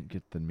can't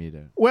get the meat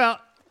out. Well,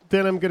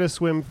 then I'm going to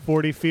swim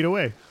 40 feet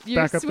away.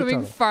 You're back up the swimming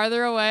tunnel.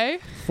 farther away.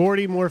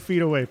 40 more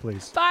feet away,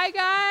 please. Bye,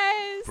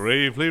 guys.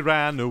 Bravely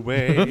ran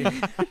away.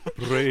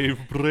 brave.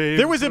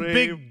 There was a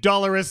big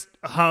dolorous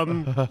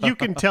hum. You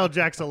can tell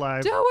Jack's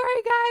alive. Don't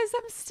worry, guys.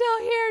 I'm still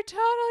here.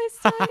 Totally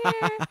still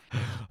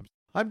here.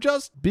 I'm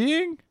just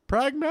being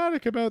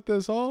pragmatic about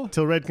this all.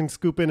 Till Red can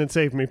scoop in and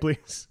save me,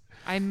 please.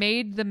 I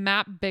made the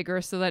map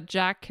bigger so that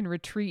Jack can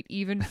retreat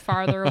even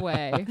farther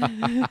away.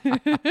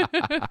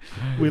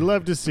 We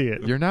love to see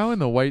it. You're now in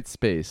the white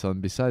space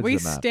on besides We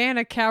the map. stand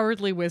a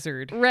cowardly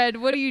wizard. Red,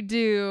 what do you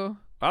do?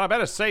 Well, I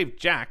better save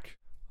Jack.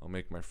 I'll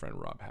make my friend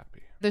Rob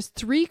happy. There's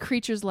 3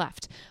 creatures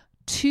left.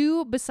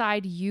 2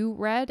 beside you,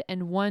 Red,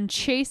 and 1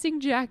 chasing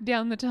Jack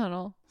down the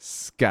tunnel.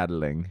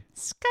 Scuttling.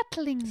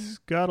 Scuttling.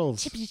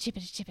 Scuttles. Chippity,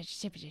 chippity, chippity,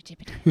 chippity,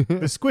 chippity.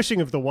 The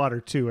squishing of the water,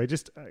 too. I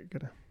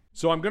gotta...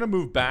 So I'm going to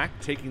move back,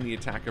 taking the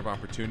attack of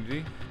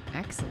opportunity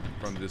Excellent.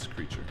 from this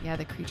creature. Yeah,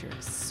 the creature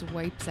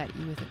swipes at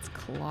you with its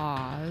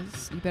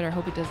claws. You better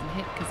hope it doesn't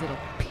hit because it'll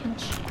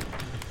pinch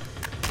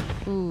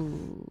you.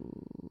 Ooh,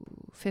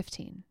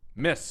 15.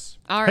 Miss.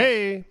 All right.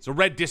 Hey! So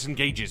red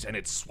disengages and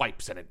it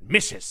swipes and it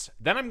misses.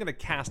 Then I'm going to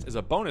cast as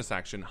a bonus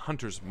action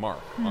Hunter's Mark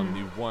on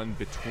the one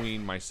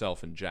between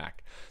myself and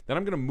Jack. Then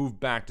I'm going to move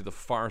back to the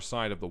far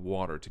side of the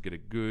water to get a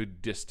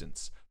good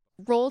distance.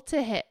 Roll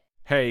to hit.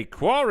 Hey,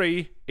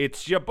 Quarry,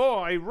 it's your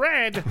boy,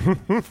 Red.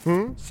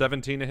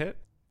 17 to hit.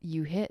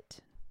 You hit.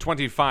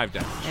 25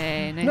 damage.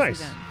 Hey, nicely Nice.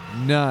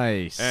 done.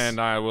 Nice. And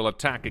I will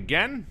attack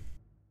again.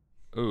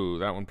 Ooh,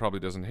 that one probably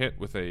doesn't hit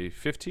with a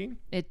 15.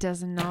 It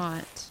does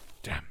not.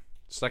 Damn.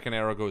 Second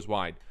arrow goes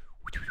wide.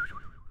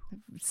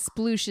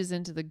 Splooshes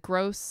into the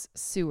gross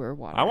sewer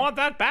water. I want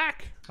that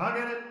back. I'll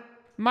get it.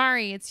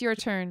 Mari, it's your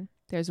turn.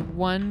 There's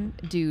one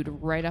dude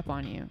right up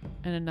on you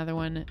and another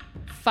one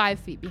 5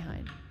 feet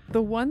behind.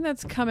 The one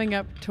that's coming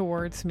up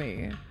towards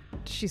me,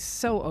 she's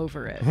so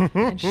over it.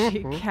 And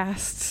she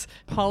casts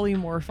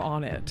polymorph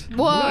on it.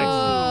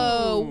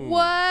 Whoa! Nice.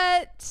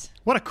 What?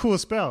 What a cool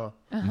spell.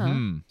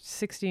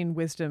 16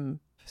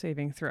 wisdom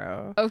saving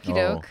throw. Okie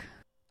doke.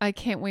 I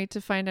can't wait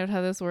to find out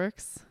how this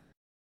works.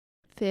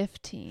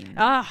 15.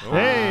 Ah,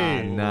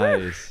 Hey!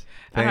 Nice.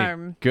 Thank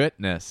Um,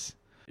 goodness.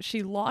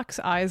 she locks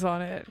eyes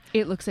on it,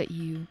 It looks at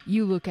you.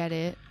 You look at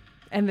it.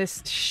 and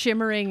this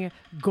shimmering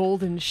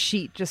golden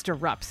sheet just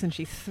erupts, and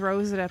she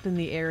throws it up in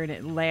the air, and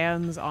it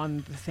lands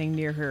on the thing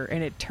near her,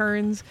 and it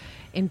turns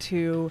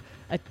into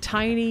a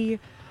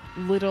tiny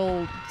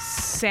little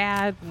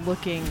sad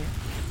looking,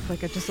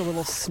 just a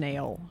little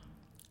snail.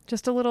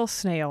 Just a little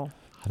snail.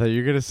 I thought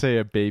you were going to say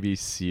a baby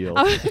seal.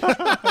 I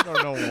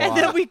don't know why. And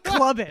then we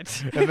club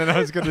it. And then I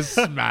was going to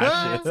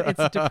smash it.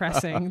 It's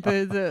depressing.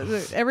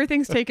 The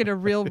everything's taken a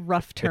real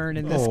rough turn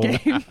in this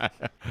game.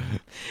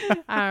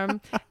 All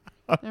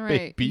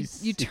right. Baby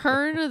You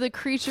turn the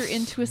creature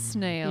into a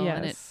snail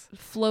and it Yes.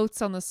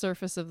 floats on the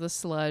surface of the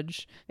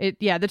sludge.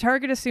 The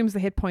target assumes the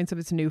hit points of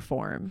its new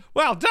form.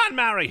 Well done,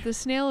 Mary. The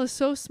snail is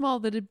so small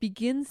that it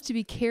begins to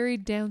be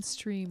carried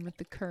downstream with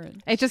the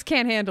current. It just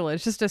can't handle it.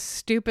 It's just a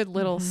stupid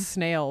little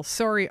snail.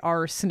 Sorry,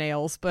 our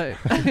snails, but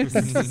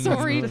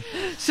Sorry.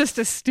 it's just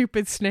a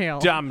stupid snail.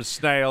 Dumb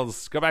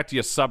snails. Go back to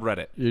your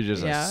subreddit. You're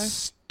just Yeah. a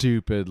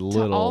stupid To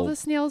little... all the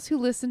snails who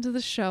listen to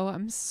the show,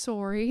 I'm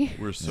sorry.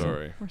 We're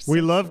sorry. We're so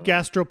We love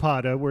sorry.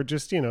 Gastropoda. We're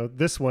just,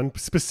 this one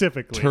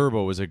specifically.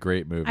 Turbo was a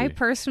great movie. I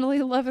personally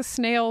love a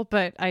snail,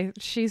 but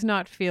she's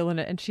not feeling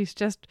it, and she's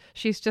just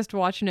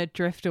watching it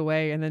drift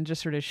away, and then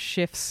just sort of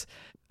shifts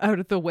out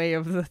of the way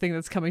of the thing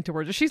that's coming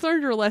towards her. She's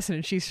learned her lesson,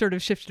 and she's sort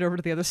of shifted over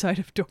to the other side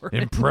of Doran.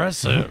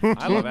 Impressive.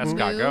 I love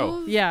escargot.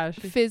 Move Yeah.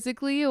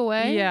 physically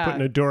away? Yeah.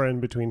 Putting a Dora in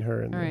between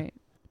her and All right.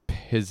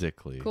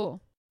 Physically. Cool.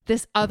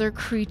 This other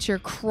creature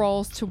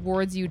crawls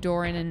towards you,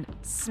 Doran, and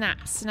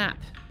snap,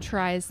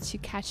 tries to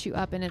catch you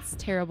up in its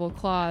terrible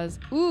claws.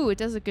 Ooh, it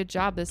does a good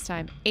job this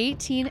time.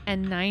 18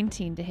 and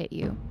 19 to hit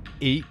you.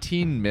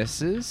 18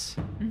 misses,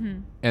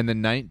 and the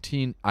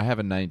 19... I have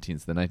a 19,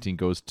 so the 19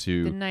 goes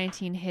to... The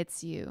 19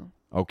 hits you.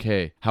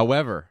 Okay.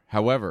 However,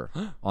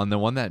 on the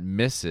one that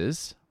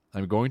misses,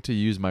 I'm going to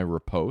use my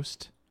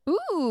riposte.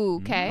 Ooh,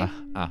 okay.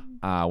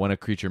 When a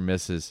creature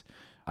misses,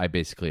 I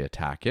basically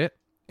attack it,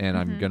 and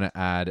I'm going to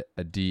add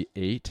a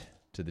d8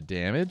 to the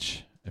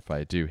damage if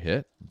I do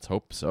hit. Let's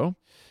hope so.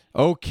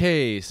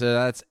 Okay, so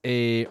that's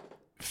a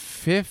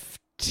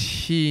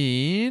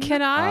 15.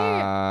 Can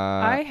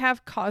I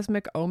have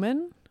Cosmic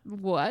Omen?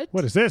 What?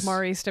 What is this?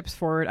 Mari steps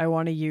forward. I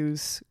want to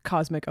use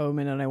Cosmic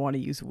Omen, and I want to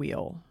use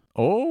Wheel.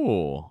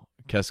 Oh,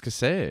 qu'est-ce que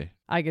c'est?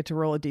 I get to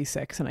roll a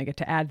d6, and I get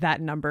to add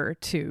that number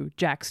to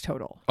Jack's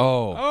total.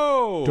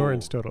 Oh.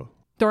 Doran's total.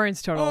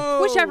 Doran's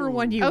total. Whichever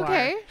one you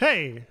Okay. are.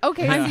 Hey.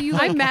 Okay, so you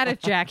I'm mad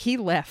at Jack. He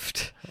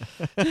left.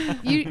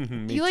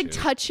 you like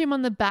touch him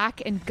on the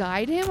back and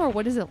guide him, or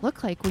what does it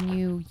look like when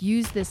you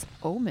use this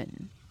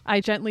omen? I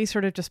gently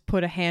sort of just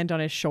put a hand on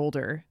his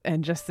shoulder,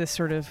 and just this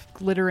sort of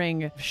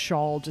glittering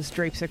shawl just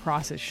drapes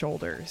across his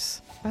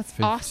shoulders. That's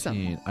 15.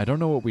 awesome. I don't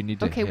know what we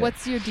need to Okay, hit.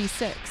 what's your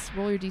d6?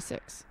 Roll your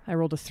d6. I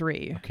rolled a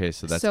 3. Okay,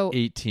 so that's So-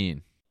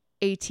 18.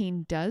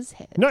 18 does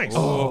hit. Nice.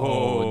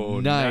 Oh,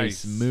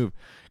 nice move.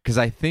 Because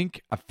I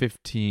think a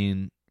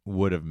 15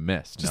 would have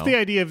missed. Just no? the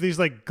idea of these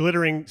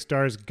glittering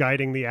stars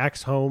guiding the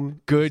axe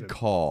home. Good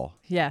call.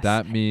 Yes.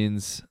 That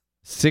means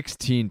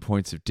 16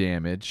 points of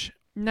damage.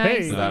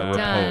 Nice. Hey. That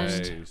done.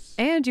 riposte.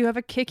 And you have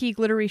a kicky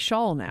glittery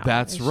shawl now.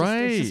 That's It's just-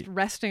 right. it's just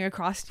resting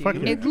across you. Fuck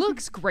yeah. It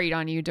looks great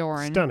on you,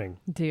 Doran. Stunning.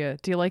 Do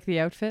you like the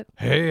outfit?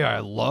 Hey, I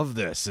love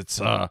this. It's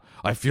I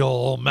feel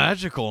all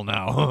magical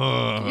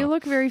now. You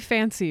look very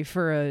fancy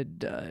for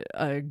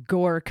a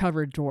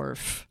gore-covered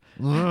dwarf.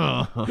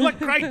 You look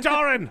great,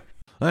 Doran.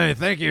 Hey,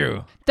 thank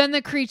you. Then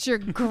the creature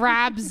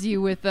grabs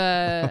you with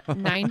a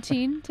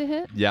 19 to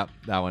hit. Yep,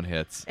 that one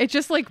hits. It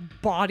just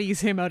bodies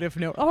him out of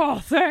nowhere. Oh,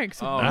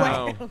 thanks. Oh,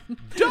 no.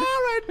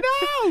 Doran,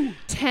 no!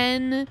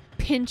 10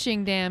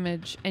 pinching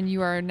damage, and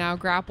you are now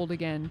grappled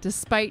again,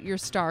 despite your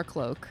star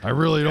cloak. I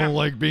really don't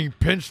like being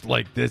pinched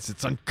like this.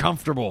 It's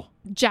uncomfortable.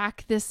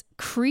 Jack, this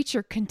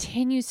creature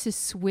continues to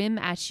swim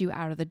at you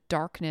out of the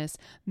darkness,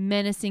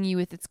 menacing you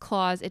with its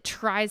claws. It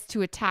tries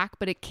to attack,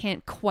 but it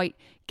can't quite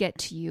get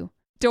to you.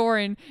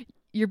 Doran,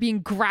 you're being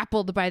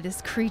grappled by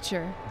this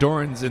creature.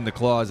 Doran's in the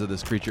claws of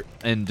this creature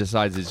and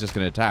decides he's just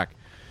going to attack.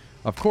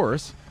 Of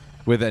course,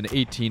 with an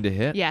 18 to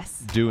hit. Yes.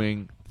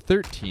 Doing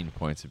 13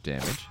 points of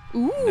damage.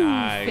 Ooh,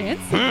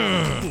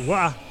 fancy.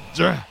 Wow.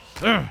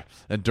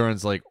 And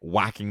Doran's like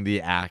whacking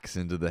the axe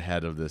into the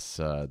head of this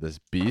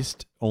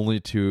beast, only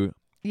to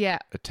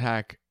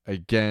attack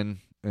again,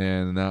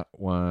 and that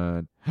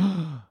one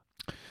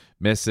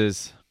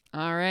misses.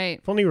 All right.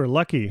 If only you were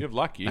lucky. You have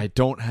lucky. I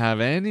don't have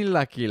any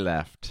lucky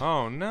left.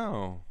 Oh,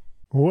 no.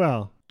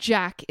 Well.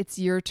 Jack, it's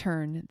your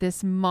turn.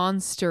 This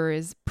monster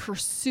is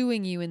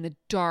pursuing you in the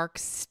dark,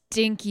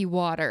 stinky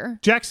water.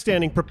 Jack's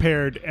standing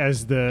prepared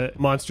as the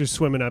monster's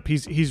swimming up.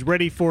 He's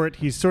ready for it.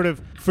 He's sort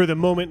of, for the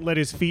moment, let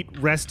his feet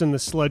rest in the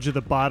sludge of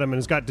the bottom and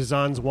has got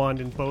Dazan's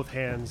wand in both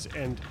hands.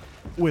 And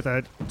with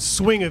a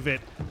swing of it,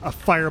 a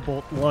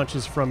firebolt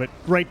launches from it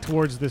right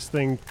towards this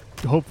thing,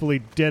 hopefully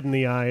dead in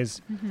the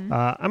eyes. Mm-hmm.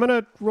 I'm going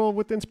to roll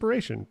with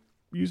inspiration.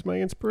 Use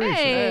my inspiration.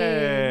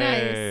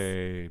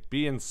 Hey,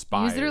 be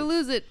inspired. Use it or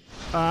lose it.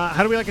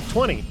 How do we like a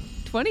 20?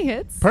 20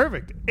 hits.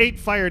 Perfect. 8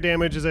 fire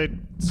damage as I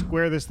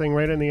square this thing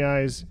right in the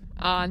eyes.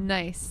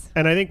 Nice.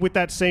 And I think with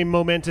that same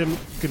momentum,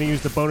 going to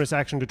use the bonus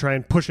action to try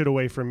and push it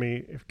away from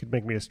me. If it could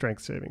make me a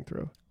strength saving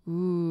throw.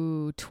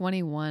 Ooh,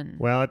 21.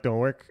 Well, it don't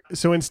work.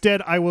 So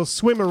instead, I will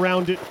swim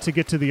around it to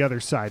get to the other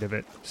side of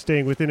it,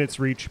 staying within its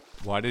reach.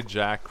 Why did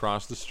Jack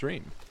cross the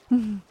stream?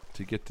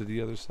 To get to the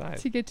other side.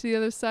 To get to the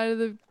other side of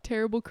the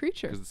terrible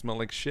creature. Because it smelled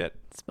like shit.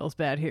 It smells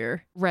bad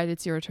here. Red,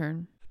 it's your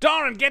turn.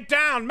 Doran, get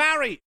down!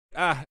 Mary!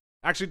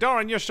 Actually,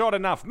 Doran, you're short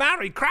enough.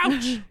 Mary,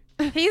 crouch!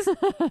 He's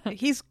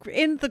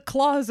in the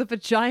claws of a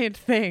giant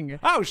thing.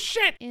 Oh,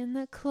 shit! In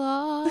the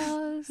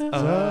claws of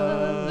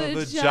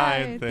the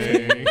giant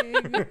thing.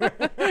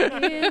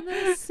 In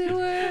the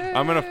sewer.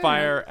 I'm going to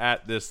fire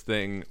at this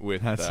thing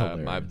with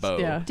my bow.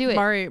 Yeah. Do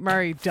it.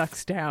 Mari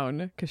ducks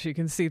down because she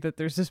can see that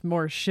there's just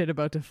more shit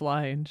about to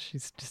fly, and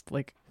she's just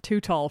like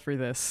too tall for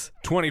this.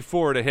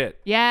 24 to hit.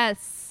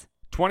 Yes.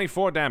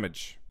 24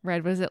 damage.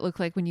 Red, what does it look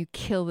like when you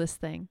kill this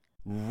thing?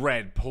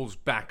 Red pulls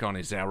back on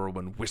his arrow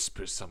and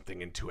whispers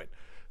something into it.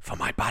 For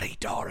my buddy,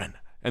 Doran.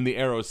 And the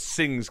arrow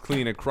sings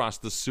clean across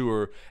the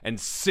sewer and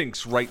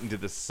sinks right into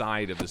the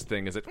side of this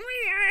thing as it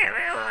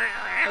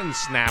and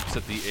snaps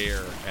at the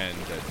air and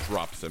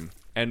drops him.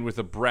 And with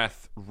a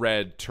breath,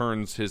 Red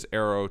turns his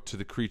arrow to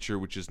the creature,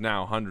 which is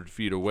now 100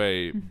 feet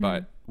away,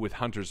 but with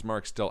Hunter's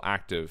Mark still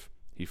active,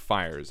 he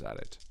fires at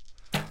it.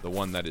 The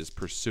one that is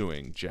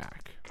pursuing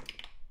Jack.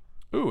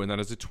 Ooh, and that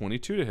is a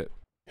 22 to hit.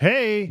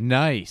 Hey!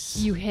 Nice.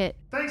 You hit.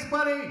 Thanks,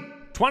 buddy!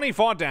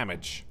 24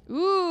 damage.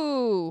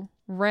 Ooh.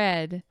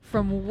 Red,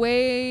 from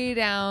way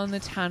down the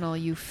tunnel,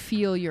 you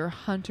feel your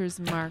hunter's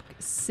mark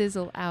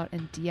sizzle out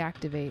and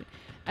deactivate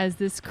as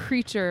this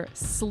creature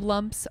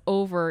slumps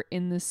over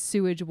in the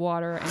sewage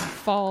water and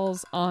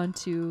falls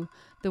onto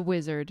the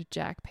wizard,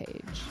 Jack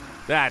Page.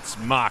 That's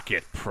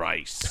market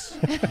price.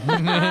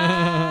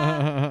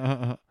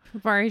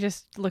 Mari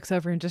just looks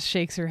over and just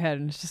shakes her head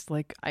and is just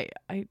like,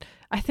 I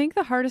think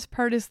the hardest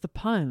part is the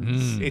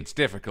puns. It's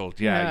difficult,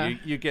 yeah.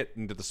 You get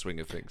into the swing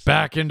of things.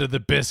 Back into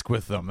the bisque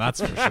with them, that's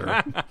for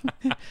sure.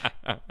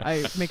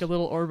 I make a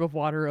little orb of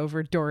water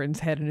over Doran's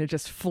head and it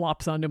just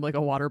flops onto him like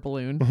a water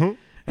balloon. Mm-hmm.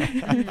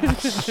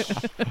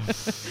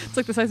 It's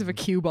like the size of a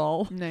cue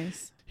ball.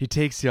 Nice. He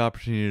takes the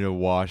opportunity to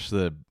wash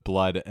the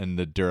blood and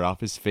the dirt off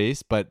his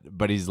face, but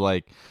he's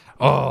like,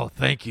 Oh,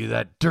 thank you.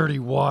 That dirty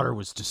water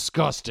was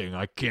disgusting.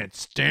 I can't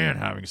stand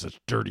having such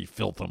dirty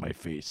filth on my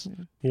face.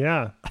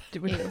 Yeah.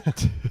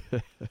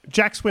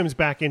 Jack swims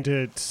back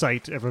into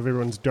sight of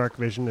everyone's dark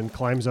vision and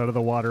climbs out of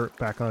the water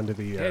back onto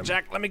the... Hey,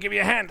 Jack, let me give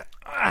you a hand.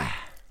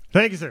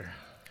 Thank you, sir.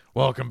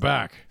 Welcome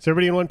back. Is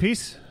everybody in one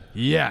piece?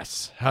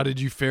 Yes. How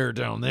did you fare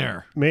down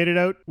there? Made it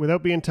out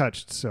without being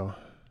touched, so...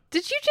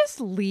 Did you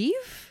just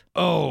leave?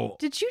 Oh.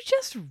 Did you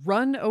just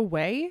run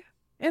away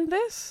in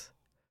this?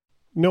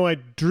 No, I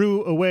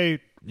drew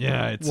away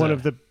it's one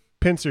of the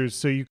pincers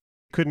so you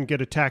couldn't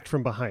get attacked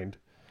from behind.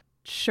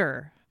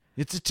 Sure.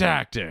 It's a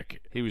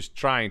tactic. He was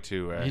trying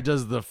to... he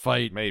does the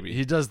fight. Maybe.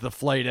 He does the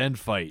flight and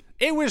fight.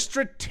 It was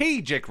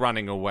strategic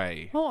running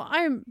away. Well,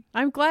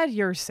 I'm glad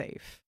you're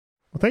safe.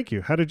 Well, thank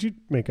you. How did you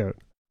make out?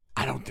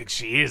 I don't think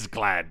she is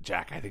glad,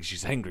 Jack. I think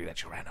she's angry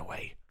that you ran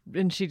away.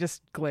 And she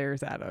just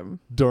glares at him.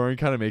 Doran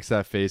kind of makes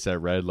that face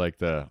at Red like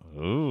the,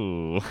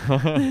 ooh.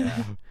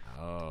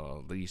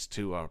 Oh, these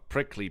two are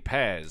prickly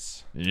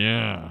pears.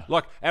 Yeah.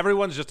 Look,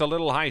 everyone's just a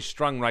little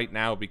high-strung right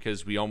now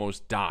because we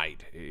almost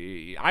died.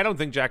 I don't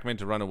think Jack meant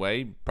to run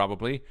away,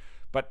 probably.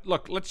 But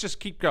look, let's just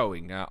keep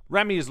going.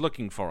 Remy is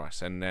looking for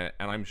us, and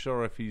I'm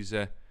sure if he's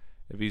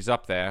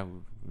up there,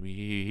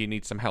 he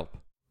needs some help.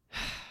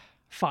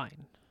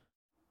 Fine.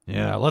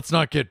 Yeah, let's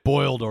not get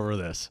boiled over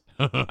this.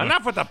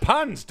 Enough with the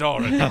puns,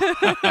 Doran.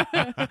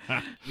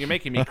 You're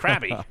making me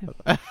crabby.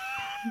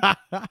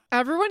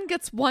 Everyone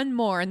gets one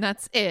more, and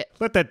that's it.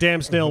 Let that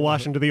damn snail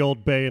wash into the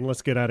old bay and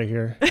let's get out of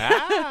here.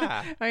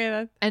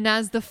 And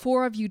as the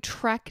four of you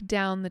trek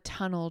down the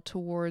tunnel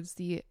towards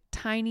the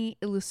tiny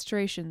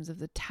illustrations of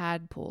the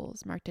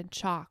tadpoles marked in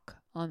chalk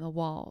on the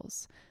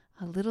walls,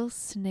 a little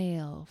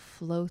snail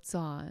floats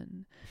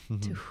on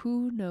to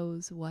who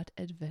knows what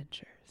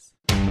adventures.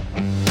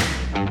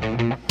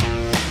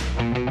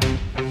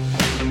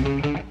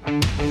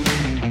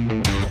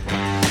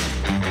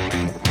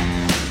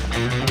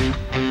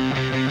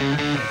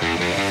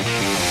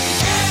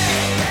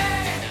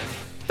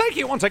 Thank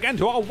you once again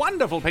to our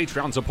wonderful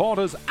Patreon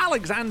supporters,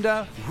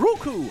 Alexander,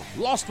 Ruku,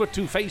 Lost with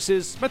Two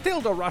Faces,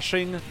 Matilda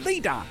Rushing,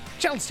 Lida,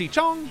 Chelsea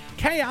Chong,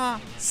 KR,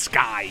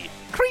 Sky,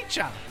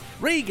 Creature,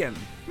 Regan,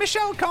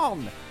 Michelle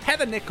Conn,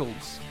 Heather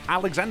Nichols,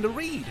 Alexander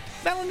Reed,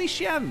 Melanie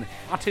Shen,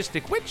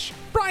 Artistic Witch,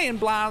 Brian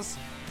Blas,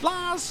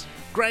 Lars,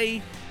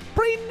 Gray,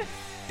 Bryn,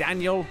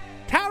 Daniel,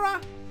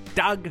 Tara,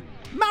 Doug,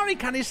 Mary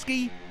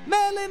Kaniski,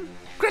 Merlin,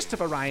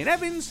 Christopher Ryan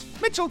Evans,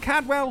 Mitchell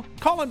Cadwell,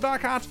 Colin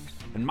Burkhardt,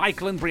 and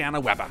Michael and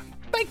Brianna Weber.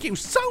 Thank you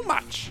so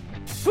much!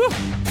 Whew.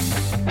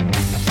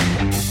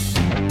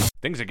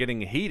 Things are getting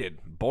heated,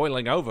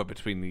 boiling over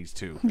between these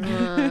two.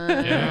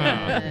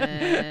 Yeah.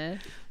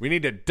 We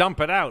need to dump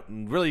it out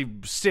and really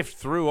sift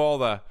through all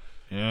the,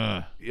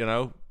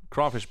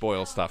 crawfish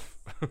boil stuff.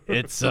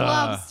 It's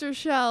lobster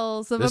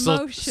shells of this'll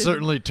emotion.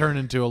 certainly turn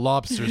into a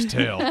lobster's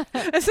tail.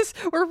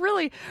 We're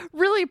really,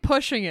 really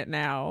pushing it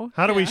now.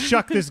 How do we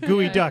shuck this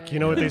gooey duck? You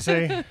know what they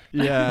say?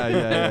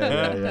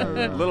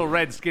 Yeah. Little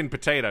red skinned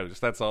potatoes.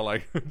 That's all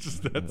I.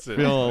 That's it.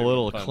 Feeling a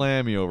little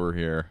clammy over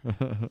here.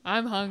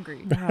 I'm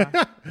hungry.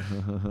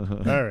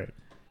 All right.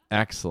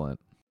 Excellent.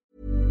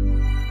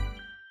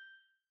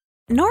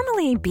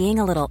 Normally, being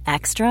a little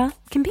extra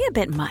can be a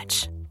bit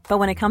much. But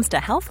when it comes to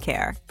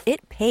healthcare,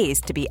 it pays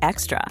to be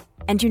extra.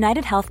 And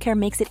United Healthcare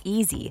makes it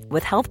easy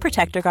with Health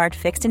Protector Guard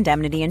fixed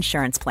indemnity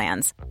insurance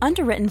plans.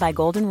 Underwritten by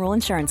Golden Rule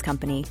Insurance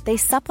Company, they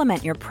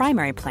supplement your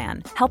primary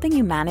plan, helping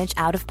you manage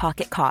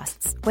out-of-pocket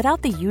costs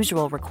without the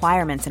usual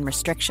requirements and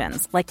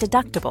restrictions like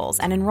deductibles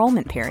and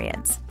enrollment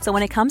periods. So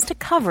when it comes to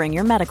covering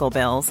your medical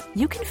bills,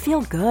 you can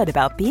feel good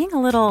about being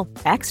a little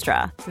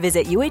extra.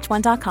 Visit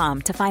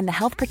UH1.com to find the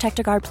Health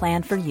Protector Guard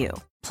plan for you.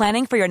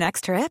 Planning for your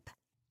next trip?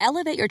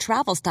 Elevate your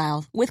travel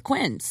style with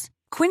Quince.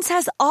 Quince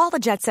has all the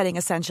jet-setting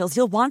essentials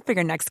you'll want for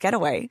your next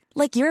getaway,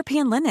 like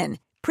European linen,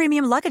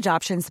 premium luggage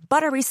options,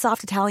 buttery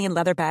soft Italian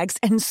leather bags,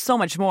 and so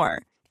much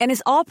more. And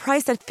is all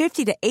priced at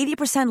 50 to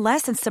 80%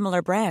 less than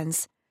similar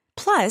brands.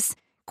 Plus,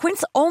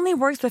 Quince only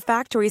works with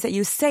factories that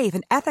use safe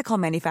and ethical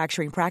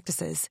manufacturing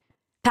practices.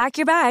 Pack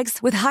your bags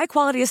with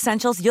high-quality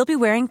essentials you'll be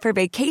wearing for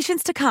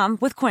vacations to come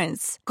with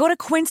Quince. Go to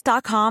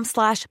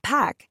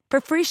quince.com/pack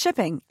for free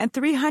shipping and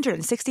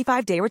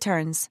 365-day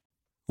returns.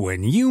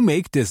 When you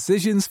make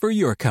decisions for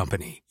your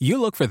company,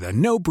 you look for the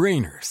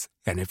no-brainers.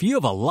 And if you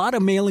have a lot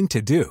of mailing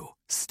to do,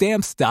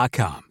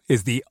 Stamps.com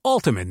is the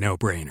ultimate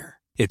no-brainer.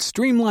 It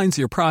streamlines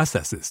your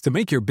processes to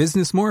make your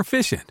business more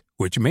efficient,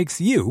 which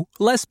makes you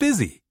less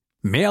busy.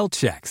 Mail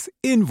checks,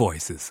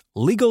 invoices,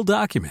 legal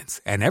documents,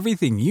 and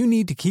everything you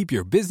need to keep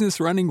your business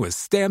running with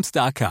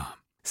Stamps.com.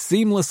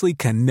 Seamlessly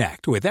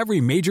connect with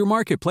every major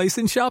marketplace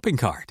and shopping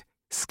cart.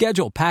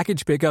 Schedule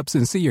package pickups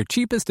and see your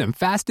cheapest and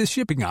fastest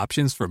shipping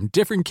options from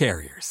different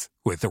carriers,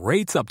 with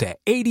rates up to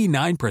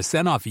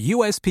 89% off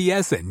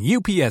USPS and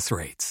UPS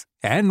rates.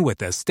 And with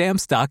the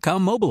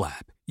Stamps.com mobile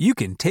app, you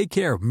can take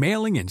care of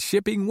mailing and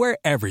shipping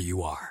wherever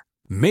you are.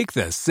 Make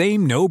the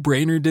same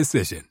no-brainer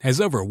decision as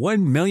over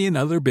 1 million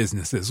other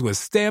businesses with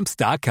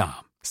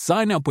Stamps.com.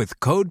 Sign up with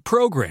code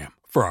PROGRAM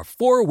for a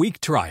 4-week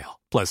trial,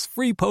 plus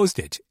free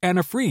postage and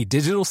a free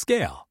digital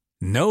scale.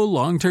 No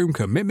long-term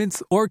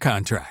commitments or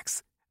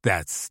contracts.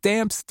 That's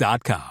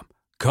Stamps.com.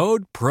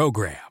 Code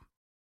PROGRAM.